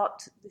when we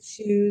got the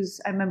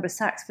shoes. I remember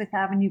Saks Fifth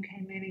Avenue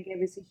came in and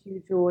gave us a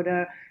huge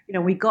order.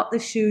 We got the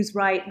shoes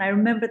right. And I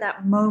remember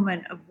that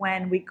moment of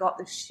when we got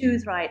the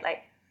shoes right,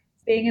 like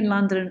being in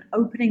London and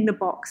opening the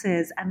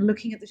boxes and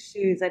looking at the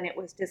shoes, and it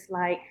was just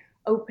like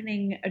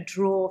opening a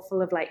drawer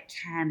full of like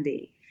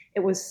candy.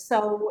 It was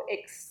so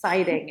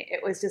exciting.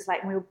 It was just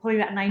like we were pulling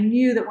that, and I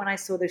knew that when I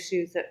saw the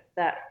shoes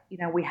that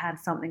we had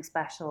something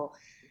special.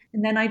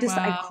 And then I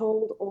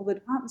called all the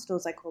department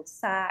stores. I called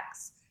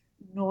Saks,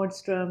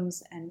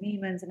 Nordstrom's, and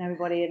Neiman's, and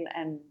everybody,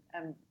 and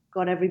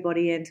got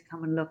everybody in to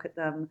come and look at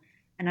them.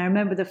 And I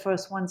remember the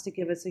first ones to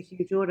give us a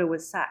huge order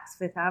was Saks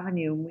Fifth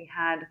Avenue, and we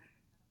had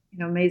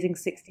amazing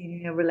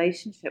 16-year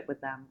relationship with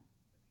them.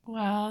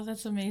 Wow,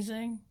 that's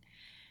amazing.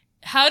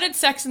 How did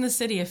Sex and the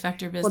City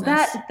affect your business?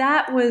 Well,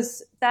 that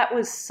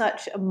was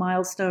such a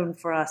milestone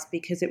for us,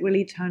 because it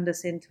really turned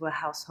us into a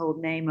household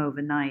name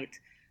overnight.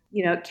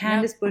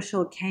 Candice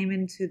Bushell came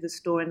into the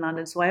store in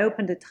London. So I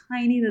opened a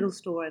tiny little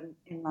store in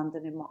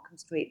London in Mottcombe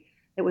Street.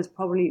 It was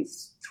probably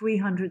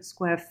 300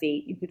 square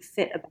feet. You could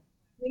fit about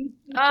 3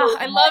 people. Oh,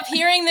 I love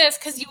hearing this,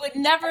 because you would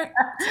never.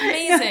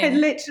 It's amazing.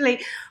 Literally,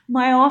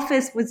 my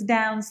office was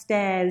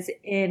downstairs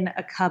in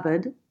a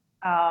cupboard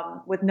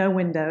with no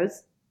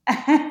windows.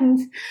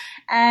 And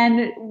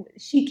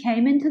she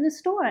came into the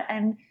store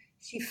and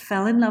she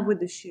fell in love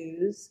with the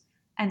shoes.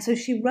 And so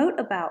she wrote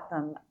about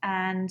them,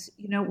 and,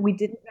 we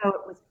didn't know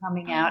it was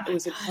coming out. It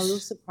was a total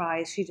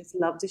surprise. She just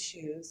loved the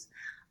shoes.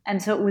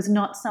 And so it was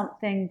not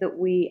something that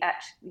we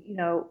actually,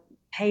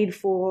 paid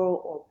for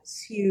or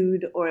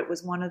pursued, or it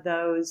was one of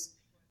those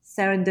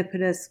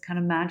serendipitous kind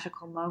of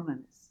magical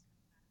moments.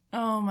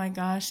 Oh my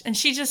gosh. And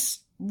she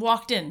just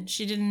walked in.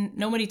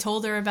 Nobody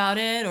told her about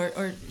it,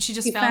 or she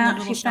just found the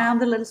little shop. She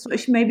found the little store.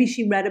 Maybe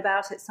she read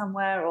about it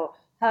somewhere or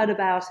heard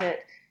about it.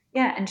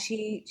 Yeah, and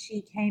she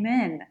came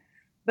in.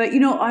 But,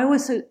 I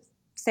always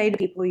say to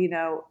people,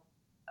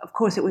 of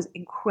course it was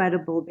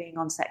incredible being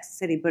on Sex and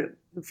the City, but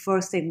the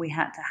first thing we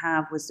had to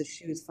have was the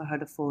shoes for her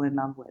to fall in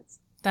love with.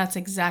 That's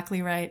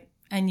exactly right.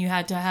 And you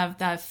had to have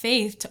that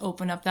faith to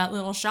open up that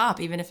little shop,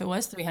 even if it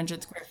was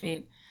 300 square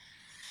feet.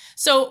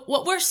 So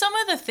what were some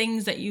of the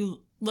things that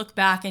you look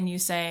back and you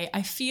say,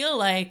 I feel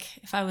like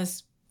if I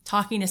was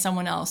talking to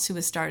someone else who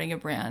was starting a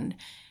brand,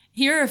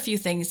 here are a few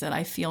things that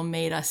I feel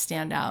made us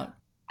stand out?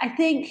 I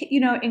think,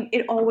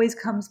 it always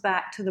comes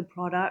back to the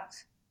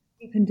product.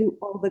 You can do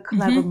all the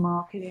clever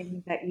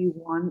marketing that you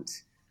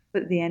want,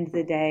 but at the end of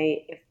the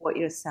day, if what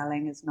you're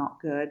selling is not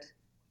good,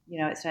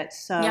 it's not.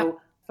 So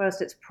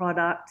first it's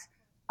product,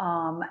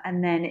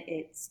 and then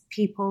it's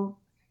people,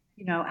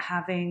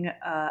 having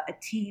a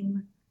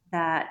team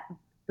that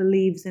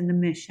believes in the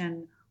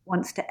mission,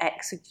 wants to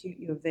execute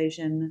your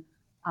vision,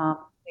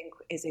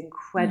 is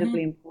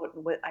incredibly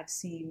important. What I've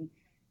seen,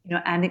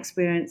 and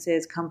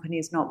experiences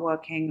companies not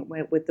working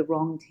with the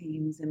wrong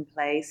teams in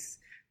place.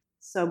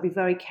 So be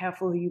very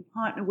careful who you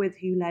partner with,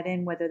 who you let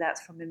in, whether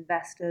that's from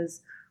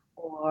investors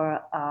or,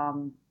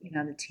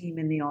 the team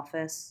in the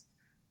office.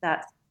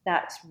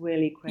 That's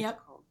really critical. Yep.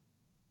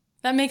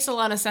 That makes a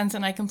lot of sense.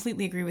 And I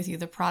completely agree with you.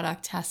 The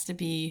product has to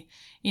be,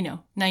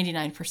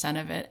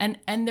 99% of it.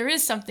 And there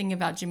is something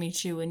about Jimmy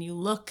Choo. When you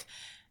look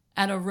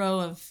at a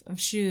row of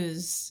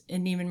shoes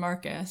in Neiman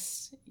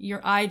Marcus, your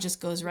eye just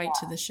goes right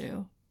to the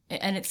shoe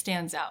and it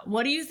stands out.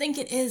 What do you think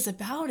it is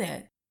about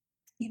it?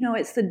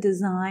 It's the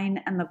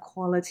design and the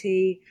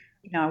quality.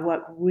 I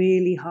work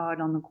really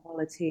hard on the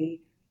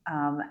quality.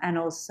 And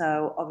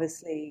also,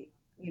 obviously,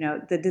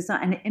 the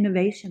design and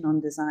innovation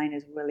on design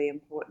is really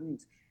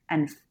important,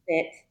 and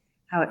fit,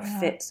 how it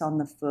fits on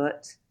the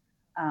foot.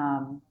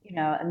 And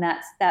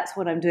that's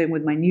what I'm doing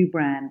with my new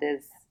brand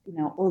is,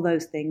 all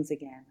those things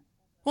again.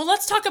 Well,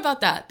 let's talk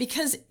about that,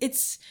 because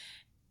it's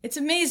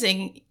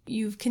amazing.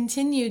 You've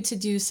continued to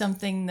do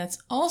something that's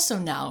also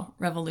now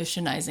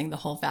revolutionizing the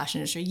whole fashion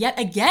industry yet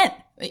again.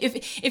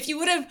 If you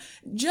would have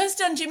just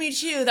done Jimmy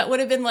Choo, that would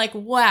have been like,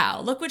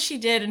 wow, look what she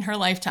did in her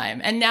lifetime.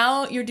 And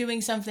now you're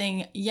doing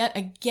something yet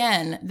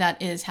again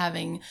that is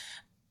having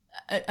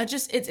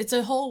it's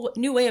a whole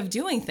new way of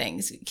doing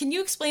things. Can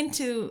you explain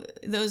to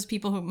those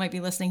people who might be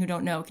listening who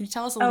don't know? Can you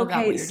tell us a little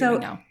about what you're doing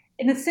now?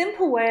 In a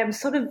simple way,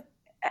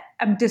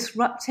 I'm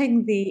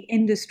disrupting the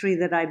industry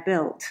that I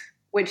built,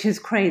 which is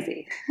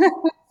crazy.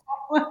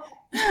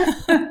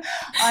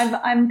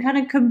 I'm kind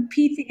of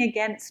competing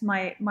against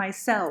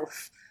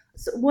myself.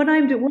 So what I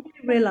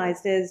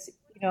realized is,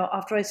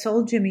 after I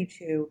sold Jimmy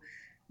Choo,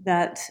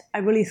 that I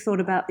really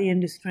thought about the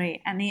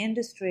industry, and the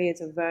industry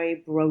is a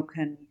very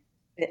broken,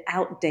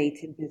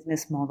 outdated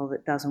business model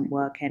that doesn't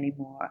work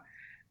anymore.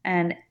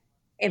 And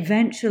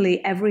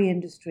eventually every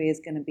industry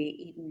is going to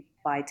be eaten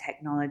by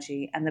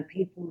technology, and the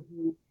people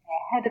who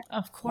are ahead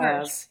of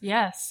course,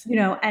 yes,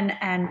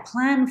 and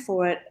plan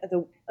for it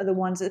are the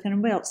ones that are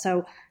going to build.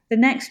 So the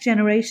next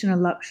generation of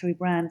luxury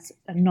brands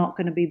are not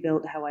going to be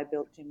built how I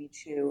built Jimmy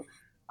Choo.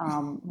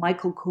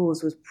 Michael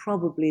Kors was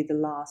probably the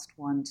last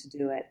one to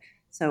do it.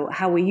 So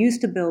how we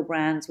used to build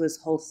brands was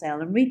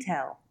wholesale and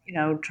retail,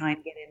 trying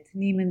to get into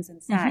Neiman's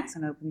and Saks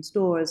and open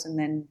stores and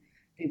then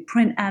do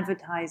print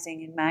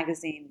advertising in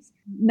magazines.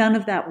 None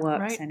of that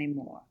works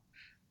anymore.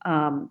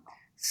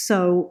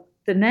 So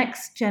the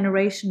next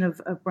generation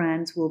of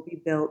brands will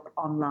be built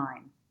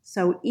online.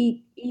 So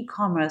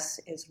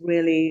e-commerce is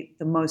really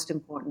the most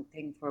important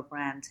thing for a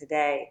brand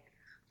today.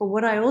 But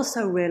what I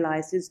also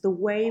realized is the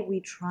way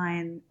we try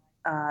and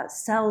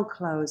sell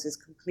clothes is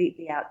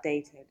completely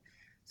outdated.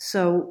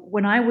 So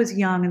when I was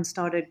young and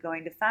started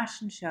going to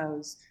fashion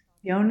shows,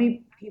 the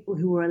only people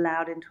who were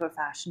allowed into a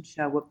fashion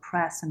show were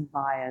press and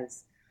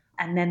buyers.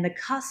 And then the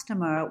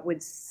customer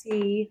would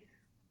see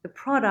the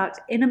product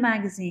in a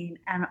magazine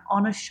and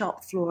on a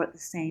shop floor at the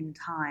same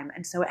time.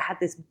 And so it had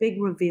this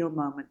big reveal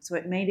moment. So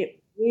it made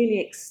it really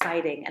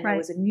exciting. And there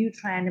was a new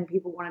trend and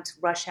people wanted to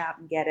rush out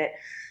and get it.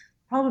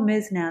 Problem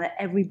is now that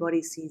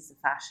everybody sees the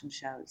fashion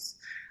shows,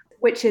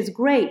 which is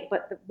great.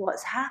 But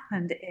what's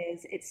happened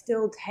is it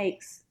still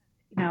takes,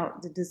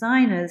 the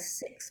designers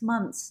 6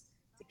 months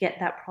to get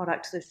that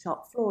product to the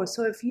shop floor.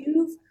 So if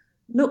you've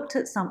looked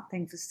at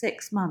something for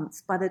 6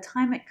 months, by the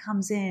time it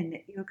comes in,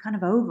 you're kind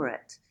of over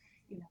it.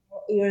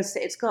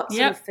 It's got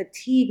sort of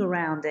fatigue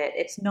around it.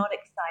 It's not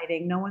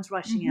exciting. No one's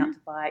rushing out to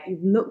buy it.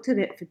 You've looked at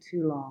it for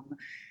too long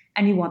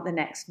and you want the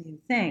next new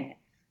thing.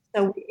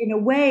 So in a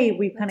way,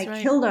 we've kind of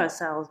killed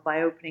ourselves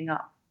by opening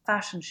up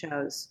fashion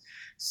shows.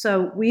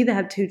 So we either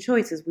have two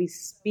choices. We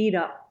speed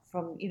up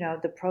from,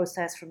 the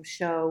process from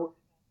show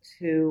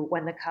to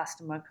when the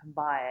customer can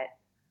buy it.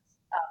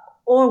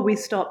 Or we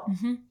stop,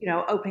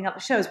 opening up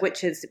the shows,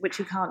 which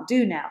you can't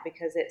do now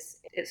because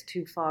it's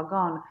too far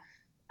gone.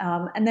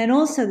 And then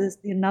also there's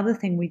another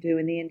thing we do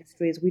in the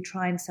industry is we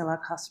try and sell our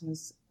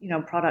customers,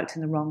 product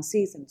in the wrong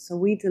season. So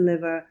we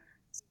deliver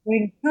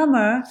spring,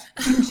 summer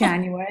in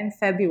January and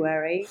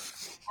February,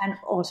 and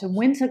autumn,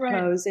 winter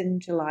clothes in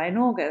July and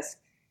August.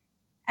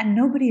 And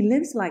nobody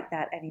lives like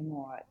that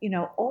anymore.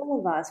 All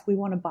of us, we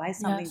want to buy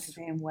something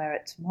today and wear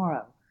it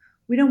tomorrow.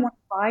 We don't want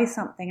to buy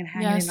something and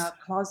hang it in our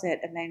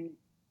closet and then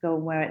go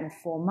and wear it in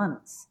 4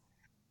 months.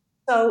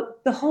 So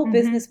the whole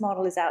business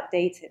model is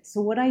outdated. So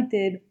what I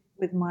did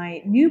with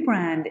my new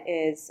brand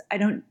is I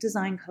don't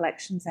design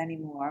collections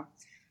anymore.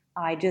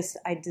 I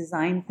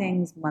design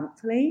things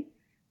monthly.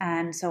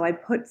 And so I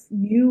put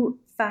new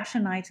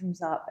fashion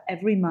items up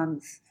every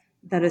month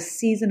that are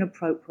season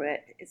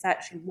appropriate. It's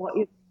actually what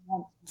you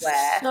want to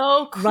wear.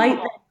 So cool. Right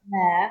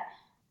there.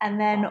 And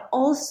then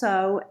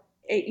also,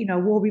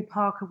 Warby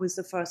Parker was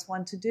the first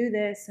one to do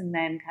this, and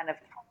then kind of.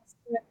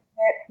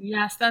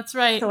 Yes, that's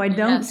right. So I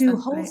don't do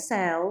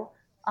wholesale.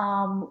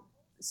 Right.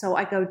 So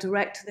I go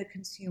direct to the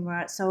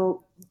consumer.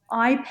 So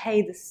I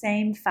pay the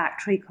same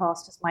factory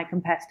cost as my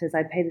competitors.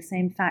 I pay the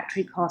same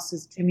factory cost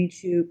as Jimmy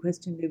Choo,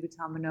 Christian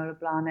Louboutin, Manolo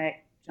Blahnik,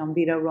 John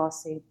Vito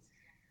Rossi.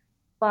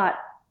 But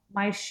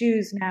my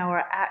shoes now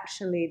are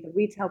actually, the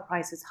retail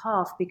price is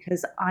half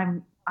because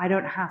I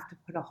don't have to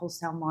put a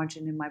wholesale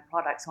margin in my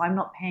product. So I'm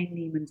not paying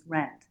Neiman's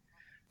rent.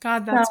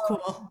 God, that's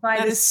cool. Buy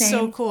that the is same so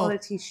cool.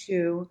 quality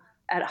shoe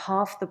at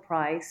half the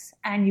price,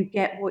 and you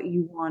get what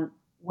you want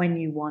when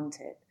you want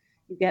it.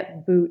 You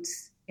get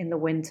boots in the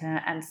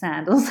winter and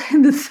sandals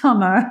in the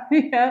summer,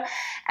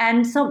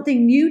 and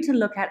something new to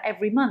look at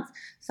every month.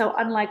 So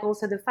unlike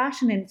also the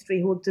fashion industry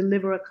who will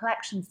deliver a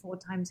collection 4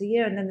 times a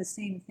year, and then the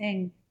same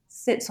thing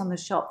sits on the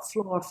shop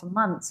floor for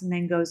months and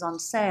then goes on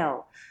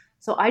sale.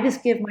 So I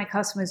just give my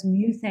customers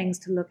new things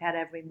to look at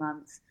every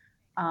month.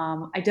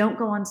 I don't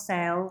go on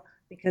sale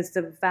because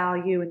the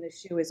value in the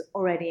shoe is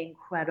already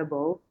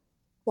incredible.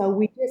 So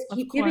we just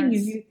keep giving you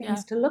new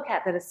things to look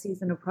at that are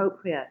season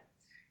appropriate.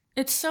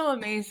 It's so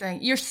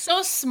amazing. You're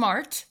so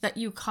smart that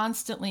you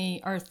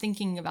constantly are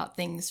thinking about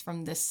things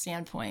from this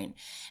standpoint,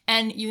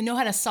 and you know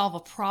how to solve a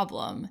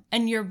problem,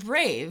 and you're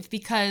brave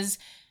because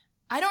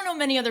I don't know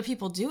many other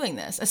people doing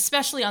this,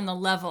 especially on the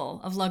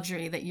level of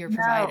luxury that you're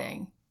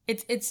providing.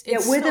 It's we're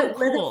so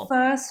we're cool. the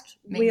first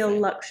real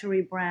Amazing.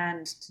 luxury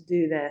brand to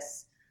do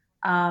this.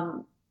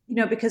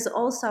 Because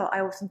also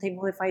I often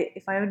think, well,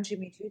 if I owned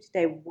Jimmy Choo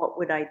today, what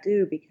would I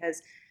do?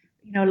 Because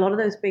a lot of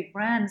those big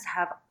brands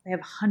have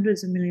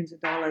hundreds of millions of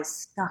dollars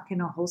stuck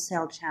in a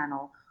wholesale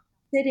channel,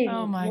 sitting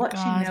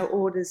watching their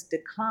orders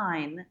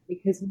decline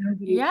because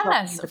nobody's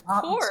Yes, shopping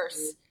of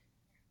course.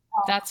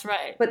 That's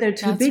right. But they're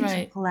too big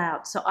to pull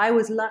out. So I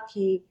was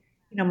lucky.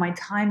 My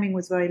timing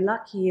was very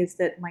lucky. Is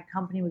that my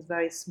company was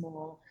very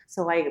small,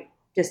 so I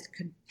just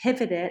could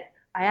pivot it.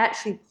 I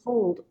actually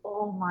pulled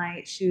all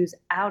my shoes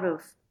out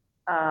of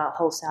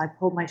wholesale. I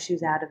pulled my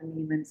shoes out of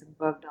Neiman's and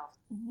Bergdorf.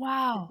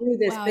 Wow. Through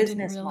this I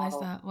business didn't realize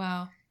model. that.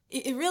 Wow.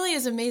 It really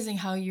is amazing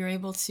how you're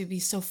able to be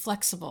so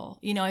flexible.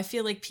 I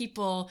feel like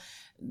people,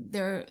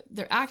 they're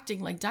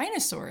acting like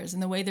dinosaurs in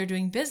the way they're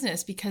doing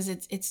business because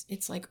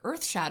it's like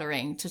earth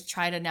shattering to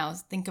try to now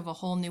think of a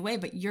whole new way.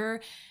 But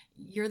you're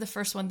the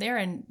first one there,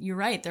 and you're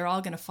right. They're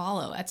all going to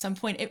follow at some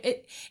point.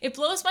 It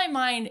blows my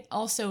mind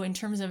also in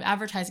terms of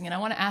advertising. And I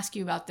want to ask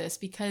you about this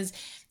because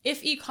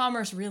if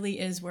e-commerce really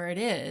is where it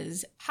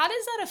is, how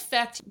does that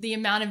affect the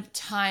amount of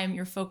time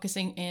you're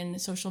focusing in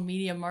social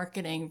media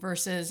marketing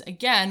versus,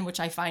 again, which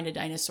I find a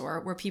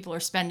dinosaur, where people are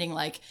spending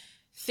like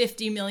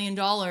 $50 million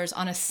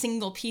on a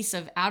single piece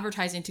of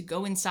advertising to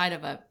go inside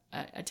of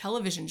a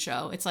television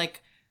show? It's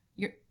like,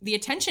 the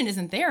attention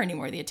isn't there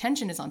anymore. The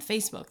attention is on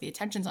Facebook. The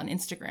attention's on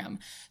Instagram.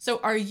 So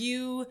are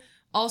you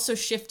also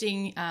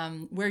shifting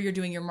where you're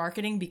doing your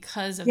marketing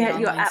because of the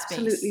online you're space?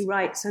 absolutely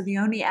right. So the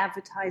only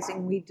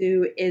advertising we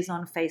do is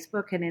on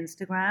Facebook and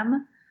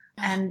Instagram,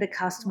 and the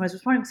customers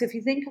responding. Because if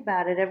you think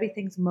about it,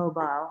 everything's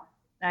mobile,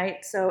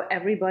 right? So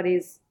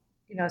everybody's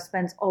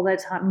spends all their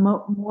time,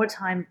 more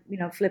time,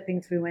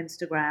 flipping through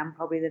Instagram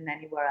probably than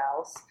anywhere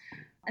else.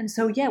 And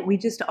so we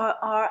just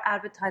our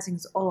advertising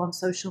is all on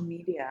social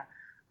media.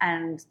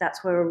 And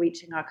that's where we're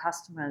reaching our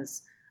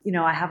customers.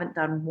 I haven't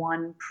done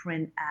one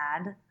print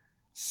ad.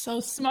 So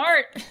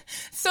smart.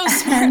 So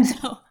smart.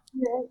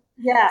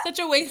 Yeah. Such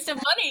a waste of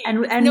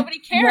money. And nobody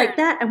cares. Like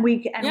that. And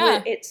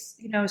it's,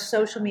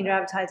 social media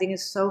advertising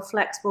is so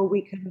flexible.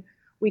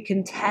 We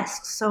can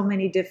test so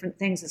many different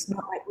things. It's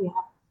not like we have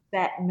to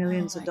bet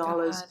millions of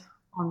dollars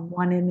on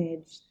one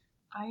image.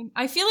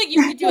 I feel like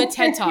you could do a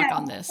TED Talk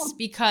on this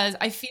because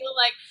I feel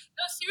like,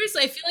 no,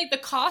 seriously, I feel like the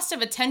cost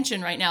of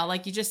attention right now,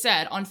 like you just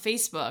said, on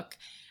Facebook,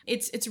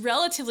 it's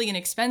relatively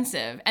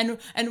inexpensive.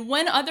 And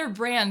when other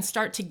brands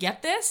start to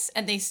get this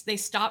and they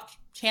stop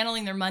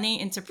channeling their money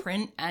into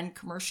print and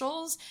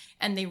commercials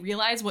and they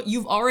realize what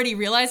you've already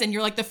realized and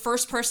you're like the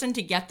first person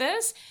to get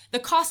this, the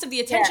cost of the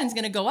attention is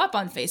going to go up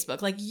on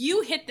Facebook. Like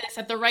you hit this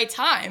at the right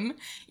time.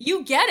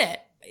 You get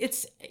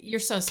it. You're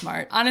so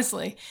smart.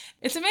 Honestly,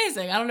 it's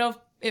amazing. I don't know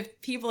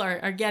if people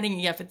are getting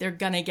it yet, but they're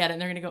gonna get it,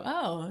 and they're gonna go,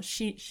 oh,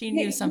 she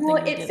knew something.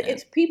 Well,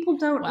 it's people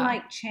don't Wow.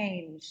 like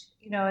change,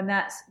 and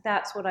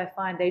that's what I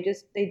find. They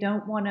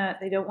don't want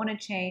to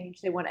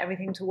change. They want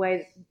everything to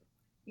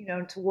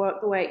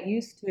work the way it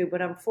used to.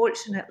 But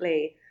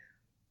unfortunately,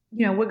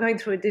 we're going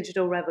through a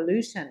digital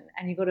revolution,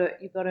 and you got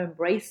to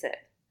embrace it.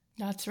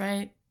 That's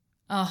right.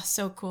 Oh,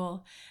 so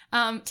cool.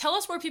 Tell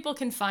us where people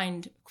can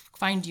find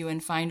you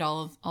and find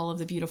all of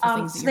the beautiful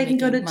things that so you're making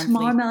they can go to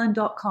monthly.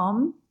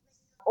 tamarmelon.com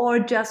or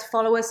just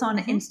follow us on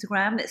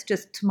Instagram. It's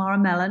just Tamara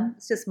Mellon.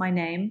 It's just my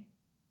name.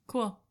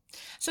 Cool.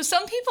 So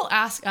some people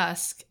ask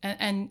us,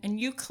 and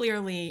you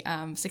clearly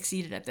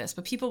succeeded at this,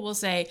 but people will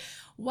say,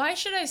 why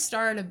should I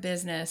start a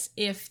business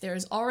if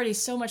there's already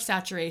so much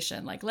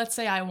saturation? Like, let's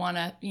say I want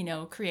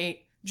to,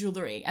 create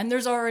jewelry and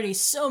there's already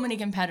so many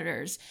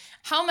competitors.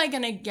 How am I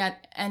going to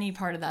get any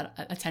part of that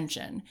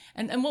attention?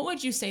 And what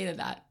would you say to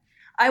that?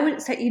 I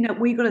would say,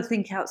 we got to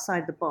think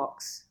outside the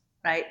box,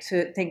 right?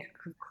 To think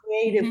of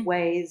creative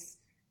ways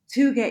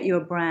to get your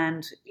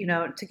brand,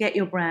 to get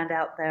your brand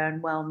out there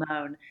and well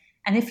known.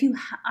 And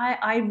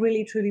I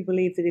really truly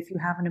believe that if you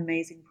have an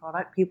amazing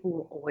product, people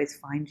will always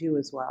find you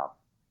as well.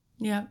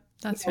 Yeah,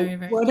 that's very,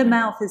 very word true. of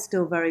mouth is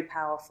still very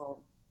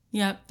powerful.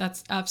 Yeah,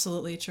 that's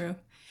absolutely true.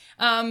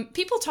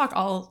 People talk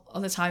all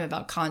the time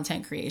about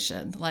content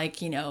creation. Like,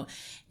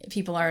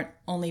 people aren't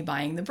only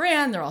buying the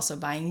brand, they're also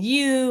buying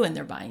you and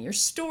they're buying your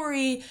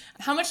story.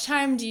 How much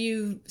time do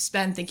you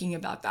spend thinking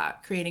about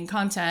that, creating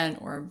content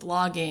or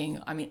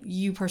blogging? I mean,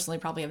 you personally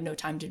probably have no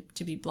time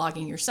to be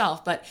blogging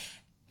yourself, but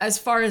as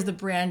far as the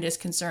brand is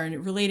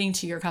concerned, relating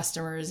to your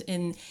customers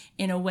in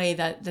a way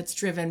that's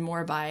driven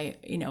more by,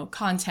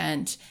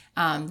 content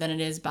than it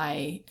is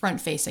by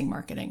front-facing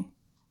marketing.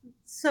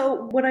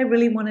 So what I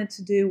really wanted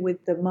to do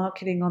with the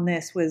marketing on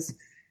this was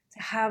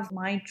to have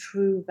my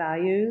true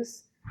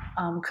values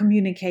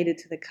communicated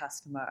to the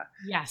customer.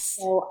 Yes.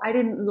 So I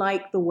didn't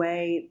like the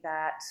way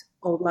that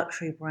old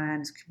luxury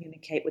brands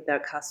communicate with their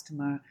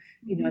customer.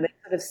 They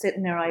sort of sit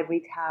in their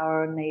ivory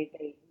tower and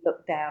they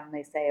look down and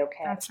they say,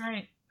 okay, that's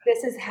right.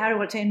 This is how to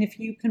watch it. And if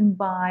you come and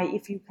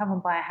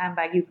buy a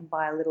handbag, you can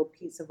buy a little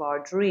piece of our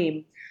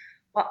dream.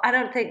 Well, I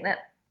don't think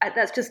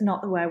that's just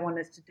not the way I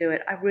wanted to do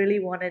it. I really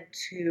wanted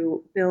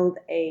to build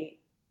a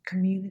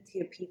community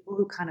of people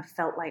who kind of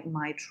felt like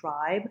my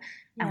tribe,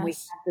 and we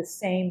had the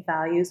same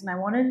values. And I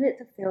wanted it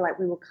to feel like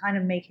we were kind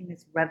of making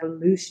this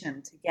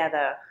revolution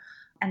together.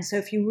 And so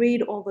if you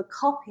read all the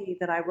copy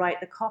that I write,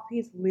 the copy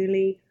is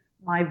really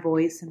my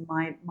voice and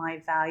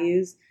my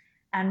values.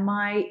 And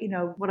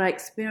what I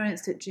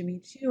experienced at Jimmy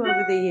Choo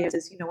over the years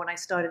is, when I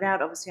started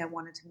out, obviously I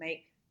wanted to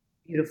make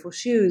beautiful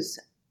shoes.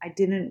 I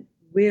didn't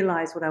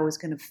realize what I was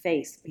going to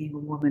face being a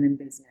woman in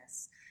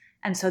business.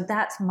 And so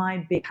that's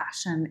my big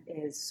passion,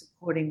 is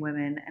supporting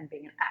women and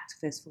being an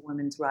activist for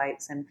women's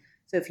rights. And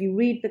so if you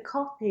read the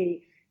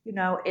copy,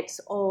 it's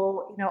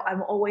all,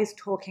 I'm always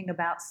talking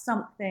about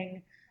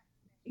something,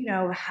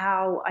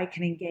 how I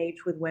can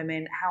engage with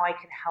women, how I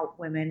can help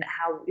women,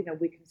 how,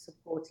 we can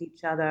support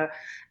each other.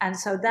 And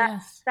so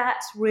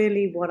that's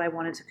really what I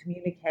wanted to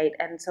communicate.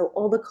 And so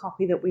all the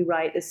copy that we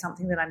write is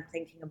something that I'm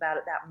thinking about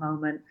at that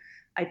moment.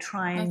 I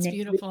try and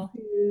make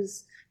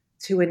shoes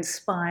to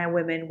inspire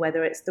women,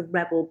 whether it's the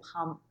Rebel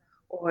Pump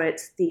or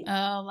it's the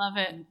love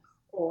it,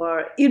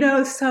 or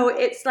so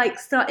it's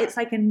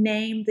like a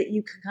name that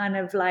you can kind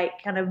of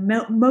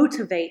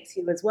motivates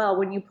you as well.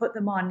 When you put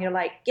them on, you're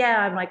like, yeah,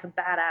 I'm like a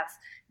badass,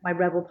 my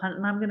Rebel Pump,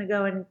 and I'm going to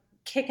go and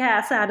kick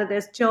ass out of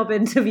this job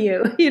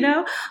interview.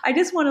 I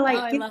just want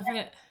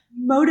to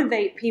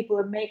motivate people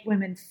and make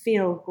women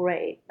feel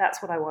great.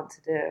 That's what I want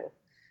to do.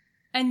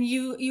 And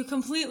you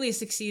completely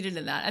succeeded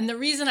in that. And the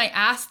reason I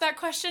asked that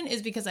question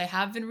is because I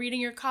have been reading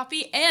your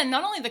copy, and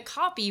not only the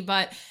copy,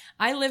 but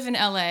I live in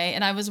LA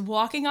and I was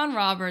walking on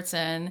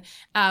Robertson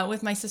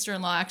with my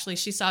sister-in-law. Actually,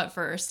 she saw it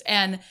first.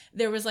 And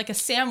there was like a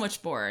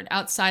sandwich board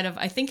outside of,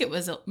 I think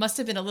must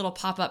have been a little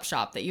pop-up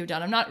shop that you've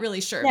done. I'm not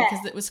really sure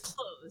because it was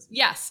closed.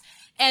 Yes.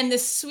 And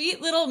this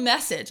sweet little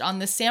message on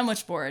the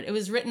sandwich board, it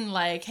was written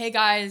like, hey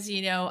guys,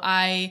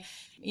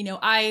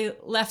 I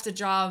left a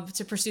job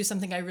to pursue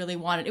something I really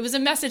wanted. It was a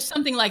message,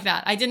 something like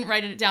that. I didn't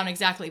write it down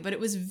exactly, but it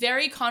was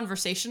very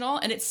conversational.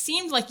 And it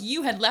seemed like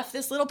you had left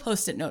this little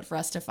Post-it note for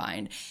us to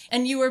find.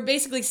 And you were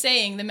basically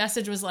saying, the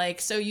message was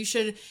like, so you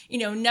should,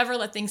 never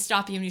let things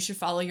stop you, and you should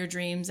follow your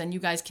dreams, and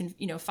you guys can,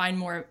 find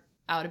more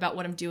out about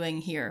what I'm doing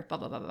here, blah,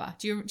 blah, blah, blah.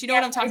 Do you know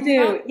what I'm talking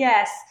about?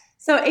 Yes.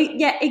 So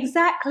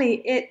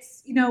exactly.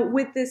 It's,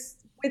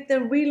 with the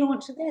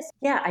relaunch of this,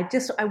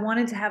 I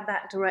wanted to have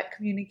that direct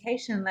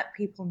communication, let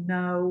people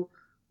know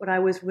what I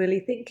was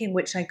really thinking,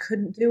 which I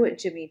couldn't do at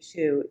Jimmy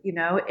Choo.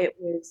 It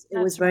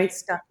was very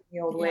stuck in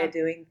the old way of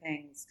doing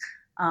things.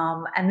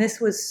 And this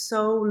was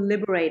so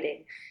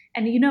liberating.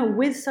 And,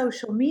 with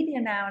social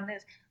media now,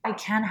 I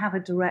can have a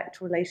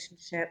direct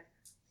relationship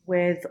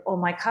with all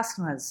my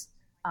customers,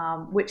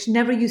 which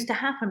never used to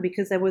happen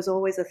because there was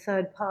always a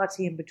third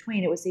party in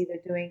between. It was either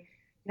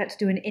you had to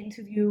do an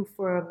interview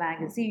for a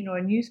magazine or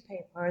a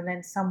newspaper, and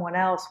then someone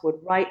else would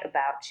write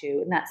about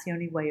you, and that's the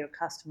only way your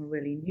customer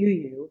really knew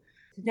you.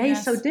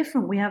 Today's so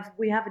different. We have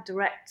a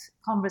direct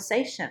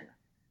conversation,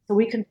 so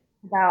we can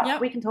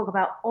talk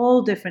about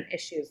all different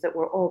issues that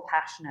we're all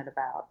passionate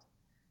about.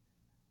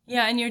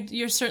 Yeah, and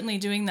you're certainly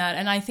doing that,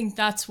 and I think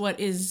that's what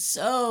is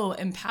so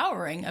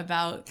empowering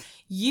about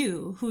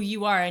you, who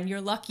you are, and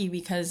you're lucky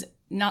because.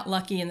 Not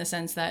lucky in the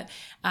sense that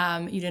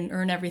you didn't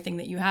earn everything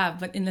that you have,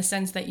 but in the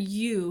sense that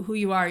you, who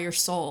you are, your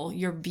soul,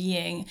 your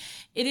being,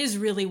 it is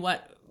really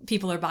what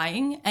people are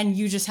buying. And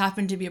you just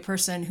happen to be a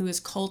person who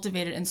has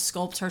cultivated and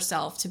sculpted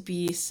herself to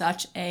be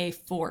such a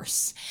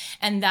force.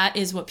 And that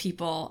is what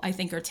people, I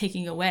think, are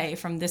taking away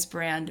from this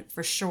brand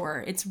for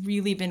sure. It's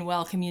really been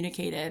well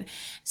communicated.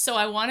 So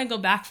I want to go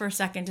back for a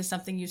second to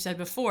something you said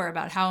before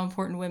about how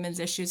important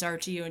women's issues are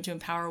to you and to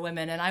empower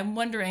women. And I'm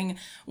wondering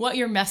what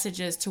your message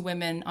is to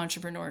women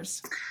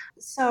entrepreneurs.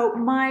 So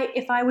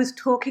if I was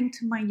talking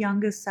to my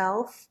younger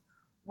self,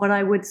 what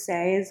I would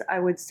say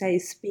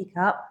speak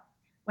up.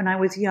 When I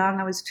was young,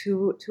 I was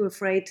too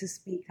afraid to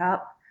speak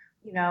up,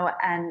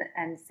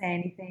 and say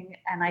anything.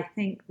 And I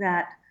think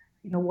that,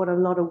 what a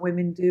lot of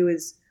women do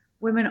is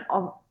women,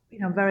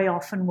 very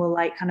often will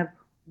kind of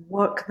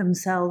work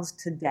themselves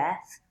to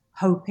death,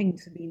 hoping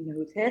to be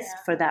noticed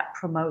for that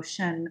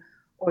promotion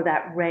or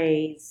that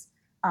raise.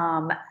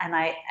 And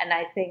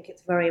I think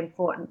it's very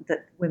important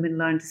that women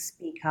learn to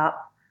speak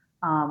up.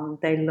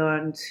 They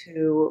learn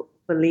to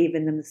believe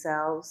in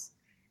themselves.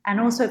 And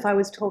also, if I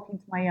was talking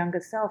to my younger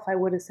self, I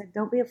would have said,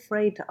 don't be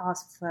afraid to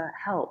ask for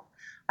help.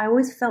 I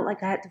always felt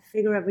like I had to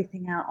figure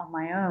everything out on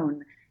my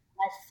own.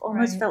 I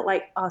almost felt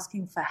like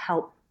asking for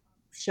help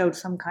showed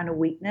some kind of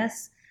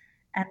weakness.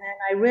 And then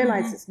I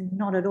realized it's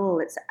not at all.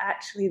 It's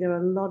actually, there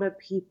are a lot of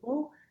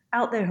people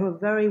out there who are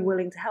very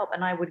willing to help.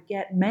 And I would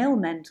get male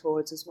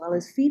mentors as well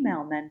as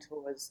female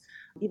mentors.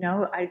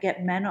 I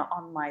get men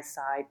on my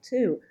side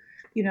too,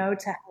 to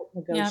help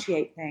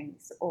negotiate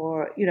things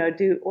or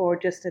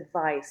just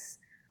advice.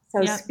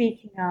 So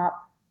speaking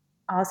up,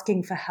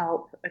 asking for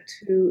help are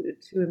two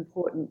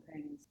important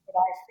things that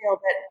I feel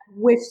that I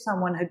wish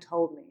someone had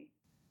told me.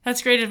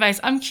 That's great advice.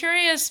 I'm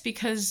curious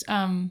because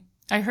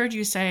I heard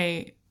you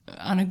say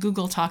on a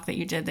Google talk that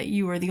you did that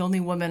you were the only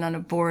woman on a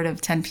board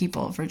of 10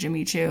 people for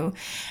Jimmy Choo.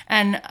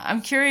 And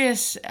I'm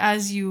curious,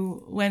 as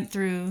you went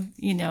through,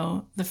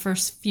 the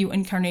first few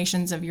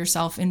incarnations of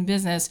yourself in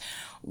business,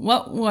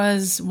 what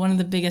was one of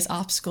the biggest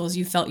obstacles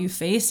you felt you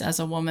faced as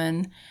a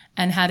woman,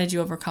 and how did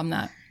you overcome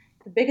that?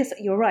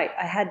 You're right.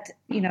 I had,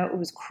 it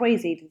was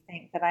crazy to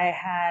think that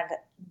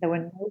there were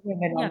no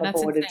women on the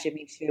board of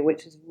Jimmy Choo,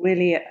 which is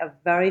really a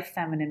very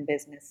feminine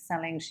business,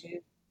 selling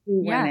shoes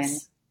to women.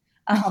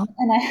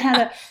 And I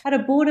had a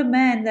board of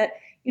men that,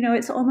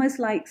 it's almost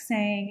like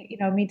saying,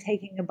 me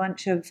taking a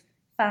bunch of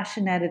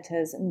fashion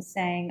editors and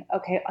saying,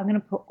 okay, I'm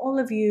going to put all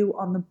of you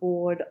on the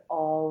board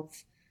of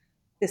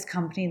this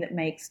company that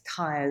makes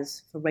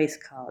tires for race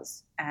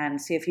cars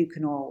and see if you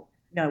can all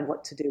know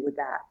what to do with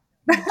that.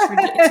 It's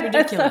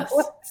ridiculous.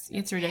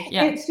 It's ridiculous.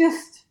 Yeah. It's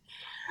just,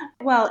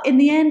 well, in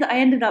the end, I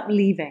ended up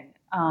leaving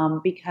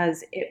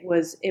because it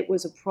was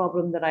a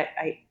problem that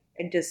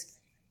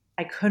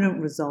I couldn't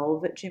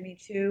resolve at Jimmy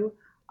Choo.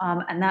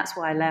 And that's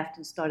why I left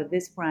and started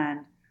this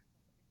brand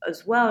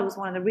as well. It was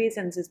one of the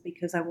reasons is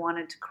because I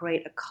wanted to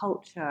create a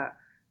culture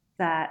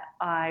that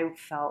I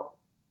felt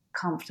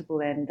comfortable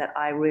in, that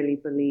I really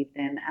believed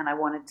in. And I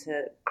wanted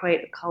to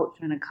create a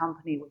culture and a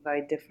company with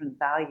very different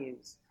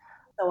values.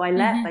 So I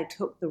left, I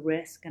took the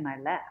risk and I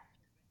left.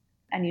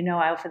 And,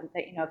 I often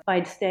think, if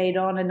I'd stayed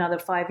on another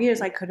 5 years,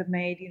 I could have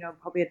made,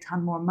 probably a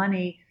ton more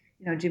money.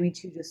 Jimmy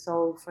Choo just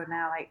sold for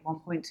now like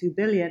 1.2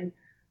 billion.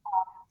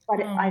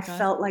 But I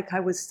felt like I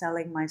was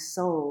selling my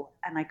soul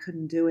and I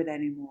couldn't do it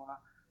anymore.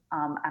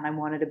 And I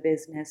wanted a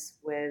business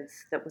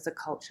that was a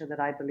culture that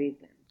I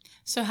believed in.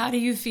 So how do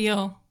you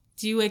feel?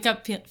 Do you wake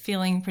up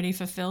feeling pretty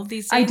fulfilled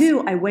these days? I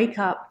do. I wake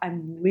up,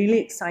 I'm really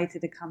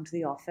excited to come to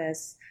the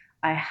office.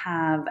 I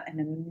have an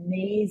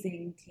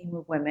amazing team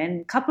of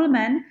women, a couple of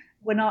men.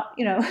 We're not,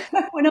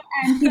 we're not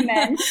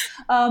anti-men,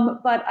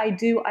 but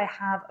I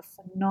have a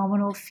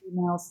phenomenal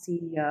female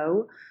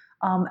CEO.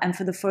 And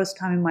for the first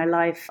time in my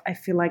life, I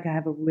feel like I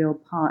have a real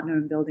partner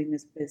in building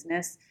this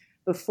business.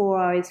 Before,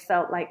 I always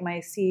felt like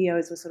my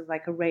CEOs were sort of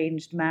like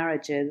arranged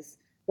marriages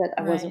that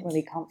I wasn't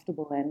really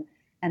comfortable in.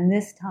 And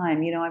this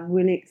time, I'm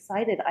really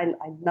excited. I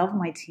love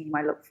my team.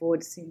 I look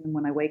forward to seeing them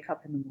when I wake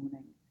up in the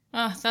morning.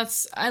 Oh,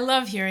 I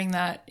love hearing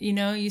that.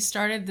 You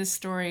started this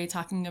story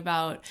talking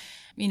about,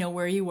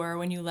 where you were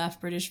when you left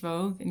British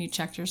Vogue and you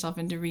checked yourself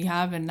into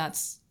rehab. And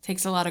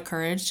takes a lot of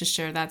courage to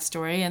share that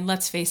story. And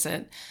let's face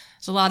it,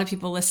 there's a lot of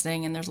people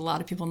listening and there's a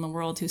lot of people in the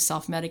world who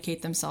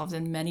self-medicate themselves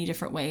in many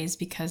different ways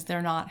because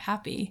they're not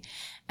happy.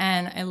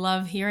 And I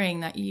love hearing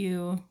that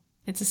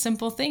it's a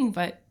simple thing,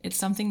 but it's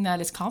something that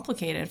is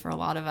complicated for a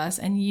lot of us.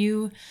 And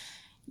you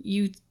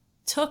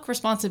took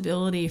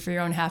responsibility for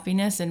your own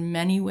happiness in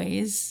many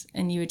ways,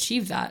 and you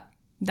achieved that.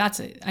 That's,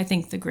 I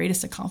think, the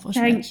greatest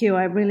accomplishment. Thank you.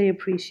 I really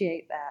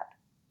appreciate that.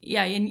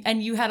 Yeah,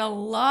 and you had a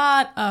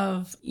lot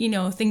of,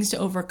 things to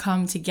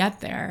overcome to get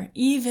there,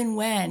 even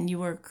when you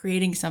were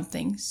creating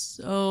something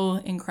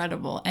so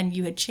incredible and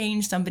you had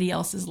changed somebody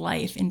else's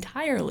life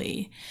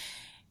entirely.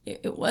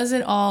 It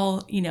wasn't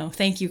all,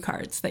 thank you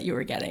cards that you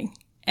were getting.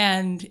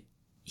 And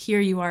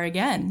here you are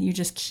again. You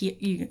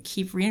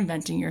keep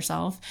reinventing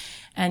yourself,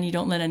 and you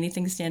don't let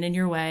anything stand in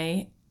your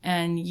way.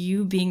 And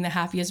you being the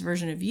happiest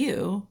version of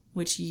you,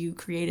 which you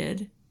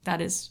created,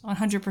 that is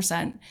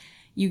 100%.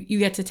 You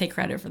get to take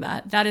credit for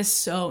that. That is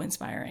so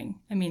inspiring.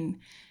 I mean,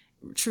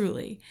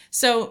 truly.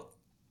 So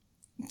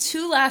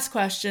 2 last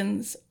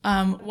questions.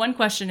 One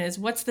question is,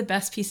 what's the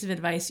best piece of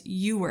advice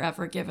you were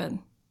ever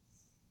given?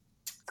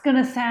 It's going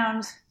to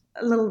sound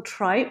a little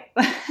trite.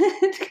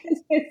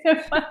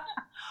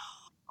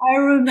 I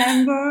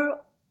remember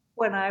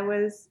when I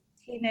was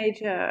a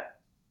teenager,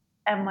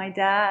 and my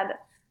dad,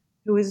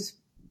 who was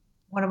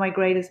one of my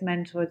greatest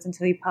mentors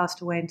until he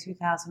passed away in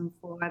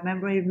 2004, I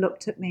remember he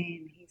looked at me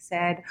and he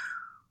said,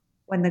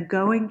 when the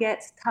going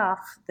gets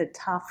tough, the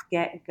tough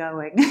get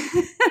going.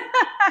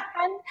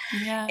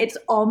 And it's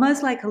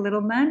almost like a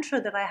little mantra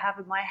that I have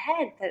in my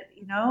head that,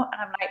 and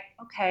I'm like,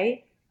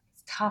 okay,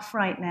 it's tough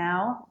right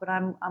now, but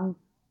I'm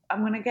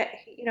going to get,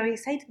 he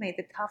said to me,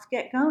 the tough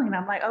get going. And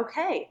I'm like,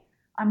 okay,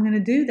 I'm going to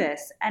do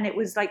this. And it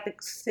was like the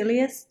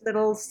silliest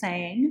little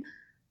saying,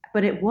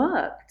 but it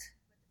worked.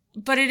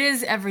 But it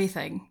is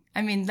everything.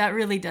 I mean, that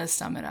really does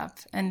sum it up.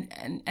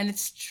 And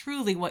it's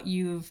truly what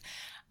you've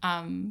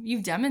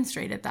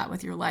demonstrated that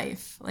with your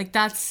life. Like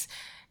that's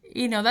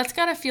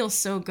got to feel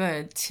so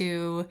good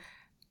to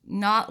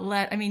not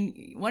let,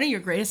 one of your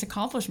greatest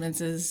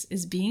accomplishments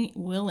is being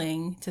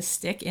willing to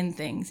stick in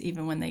things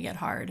even when they get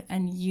hard,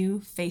 and you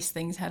face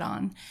things head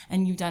on,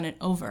 and you've done it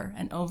over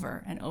and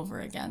over and over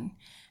again.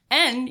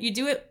 And you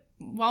do it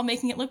while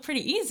making it look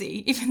pretty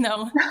easy, even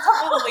though it's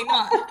probably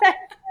not.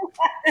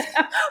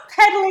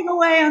 Pedaling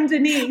away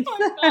underneath.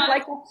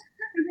 Oh,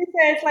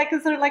 it's like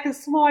a sort of like a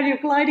swan, you're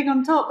gliding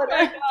on top, but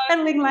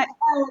pedaling like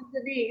hell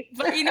underneath.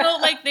 But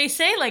like they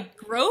say, like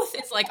growth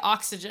is like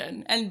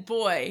oxygen, and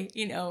boy,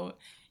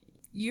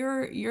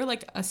 you're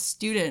like a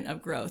student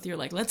of growth. You're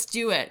like, let's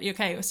do it.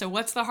 Okay, so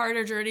what's the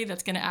harder journey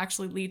that's going to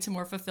actually lead to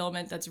more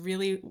fulfillment? That's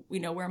really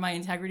where my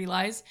integrity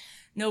lies.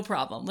 No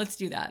problem. Let's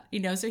do that.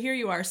 So here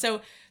you are.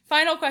 So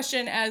final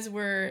question as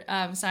we're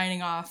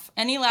signing off.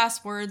 Any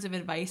last words of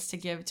advice to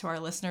give to our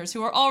listeners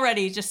who are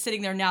already just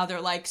sitting there now? They're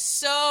like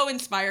so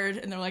inspired,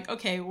 and they're like,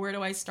 okay, where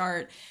do I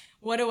start?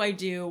 What do I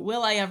do?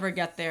 Will I ever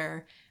get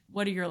there?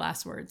 What are your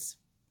last words?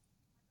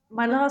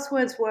 My last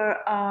words were,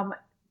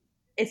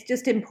 it's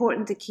just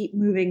important to keep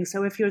moving.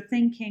 So if you're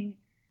thinking,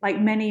 like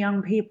many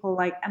young people,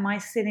 like, am I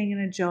sitting in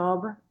a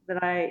job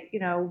that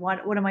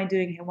what am I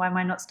doing here? Why am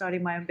I not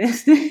starting my own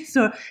business?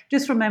 So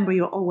just remember,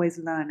 you're always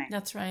learning.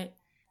 That's right.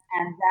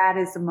 And that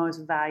is the most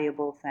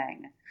valuable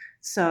thing.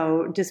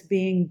 So just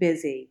being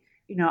busy.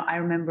 I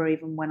remember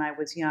even when I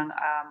was young,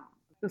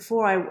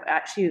 before I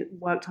actually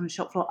worked on a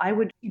shop floor, I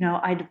would,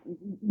 I'd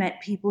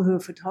met people who were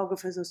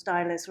photographers or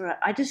stylists, or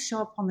I just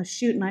show up on the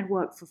shoot and I'd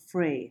work for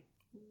free.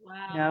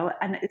 Wow.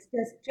 And it's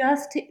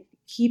just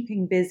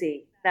keeping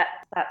busy.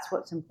 That's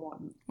what's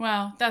important.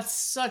 Wow, that's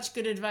such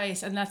good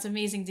advice, and that's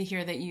amazing to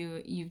hear that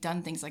you've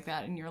done things like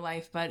that in your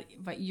life. But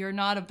you're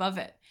not above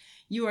it.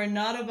 You are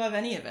not above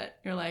any of it.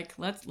 You're like,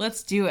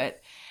 let's do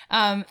it.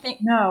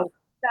 No,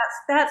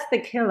 that's the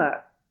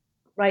killer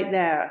right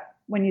there.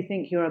 When you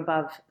think you're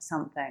above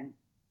something.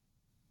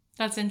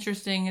 That's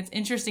interesting. It's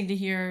interesting to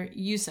hear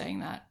you saying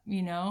that.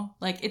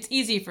 Like it's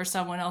easy for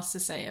someone else to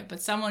say it,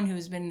 but someone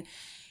who's been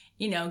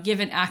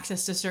given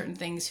access to certain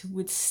things who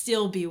would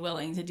still be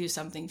willing to do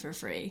something for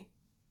free.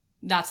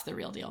 That's the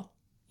real deal,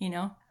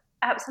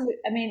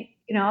 Absolutely.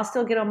 I'll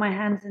still get on my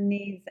hands and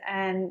knees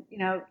and,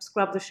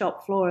 scrub the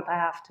shop floor if I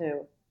have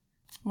to.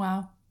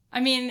 Wow.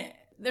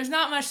 There's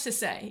not much to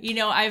say.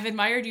 I've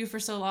admired you for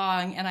so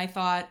long, and I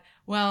thought,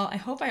 well, I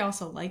hope I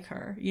also like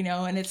her,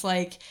 and it's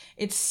like,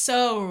 it's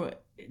so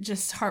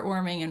just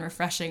heartwarming and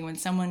refreshing when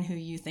someone who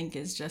you think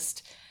is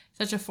just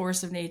such a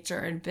force of nature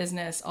and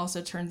business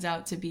also turns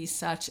out to be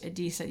such a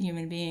decent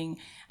human being.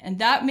 And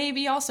that may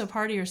be also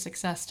part of your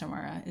success,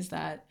 Tamara, is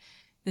that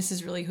this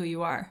is really who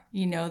you are.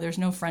 There's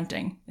no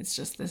fronting. It's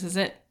just, this is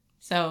it.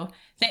 So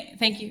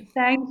thank you.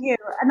 Thank you.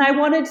 And I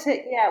wanted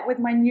to, with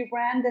my new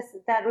brand,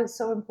 that was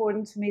so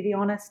important to me. The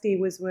honesty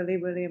was really,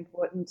 really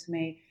important to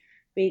me,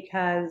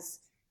 because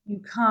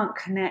you can't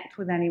connect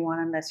with anyone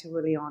unless you're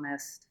really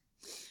honest.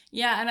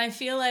 Yeah. And I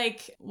feel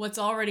like what's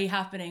already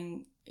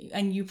happening,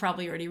 and you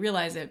probably already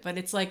realize it, but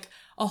it's like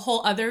a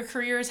whole other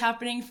career is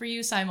happening for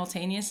you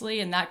simultaneously.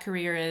 And that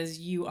career is,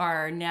 you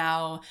are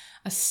now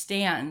a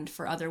stand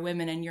for other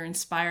women, and you're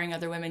inspiring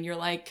other women.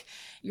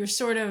 You're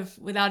sort of,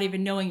 without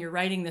even knowing you're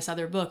writing this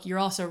other book, you're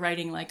also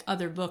writing like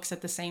other books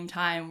at the same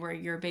time, where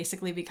you're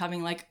basically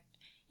becoming like,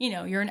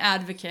 you're an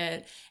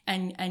advocate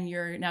and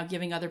you're now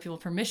giving other people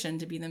permission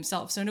to be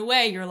themselves. So in a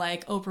way, you're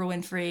like Oprah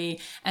Winfrey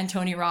and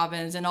Tony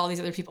Robbins and all these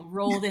other people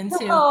rolled into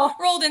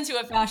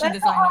a fashion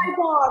designer. Oh my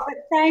God, but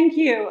thank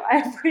you.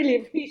 I really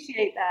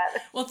appreciate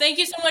that. Well, thank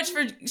you so much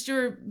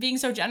for being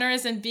so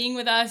generous and being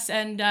with us.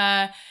 And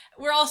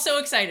we're all so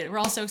excited. We're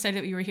all so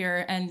excited that you were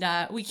here.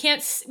 And we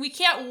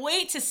can't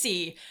wait to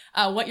see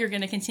what you're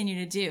going to continue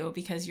to do,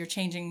 because you're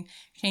changing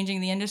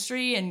the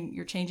industry and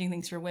you're changing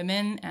things for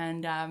women.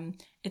 And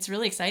it's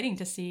really exciting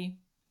to see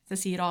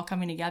it all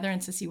coming together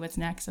and to see what's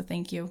next. So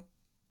thank you.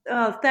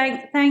 Oh,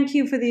 thank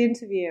you for the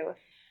interview.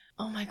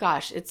 Oh my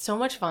gosh, it's so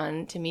much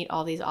fun to meet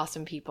all these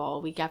awesome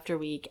people week after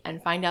week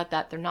and find out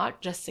that they're not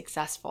just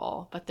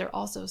successful, but they're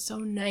also so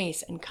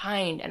nice and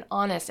kind and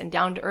honest and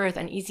down to earth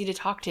and easy to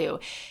talk to.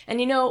 And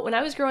when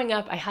I was growing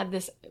up, I had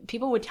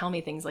people would tell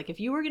me things like, if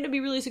you were going to be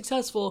really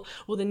successful,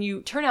 well, then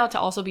you turn out to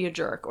also be a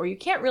jerk, or you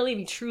can't really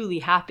be truly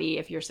happy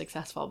if you're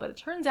successful. But it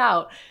turns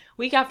out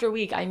week after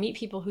week, I meet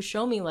people who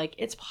show me like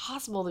it's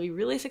possible to be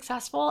really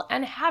successful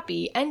and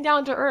happy and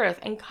down to earth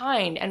and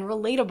kind and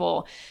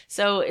relatable.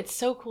 So it's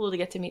so cool to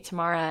get to meet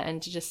Tamara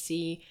and to just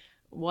see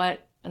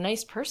what a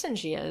nice person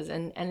she is.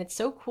 And it's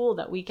so cool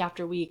that week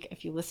after week,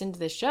 if you listen to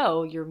the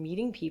show, you're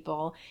meeting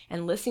people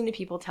and listening to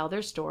people tell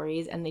their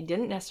stories, and they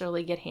didn't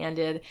necessarily get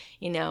handed,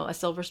 a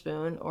silver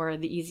spoon or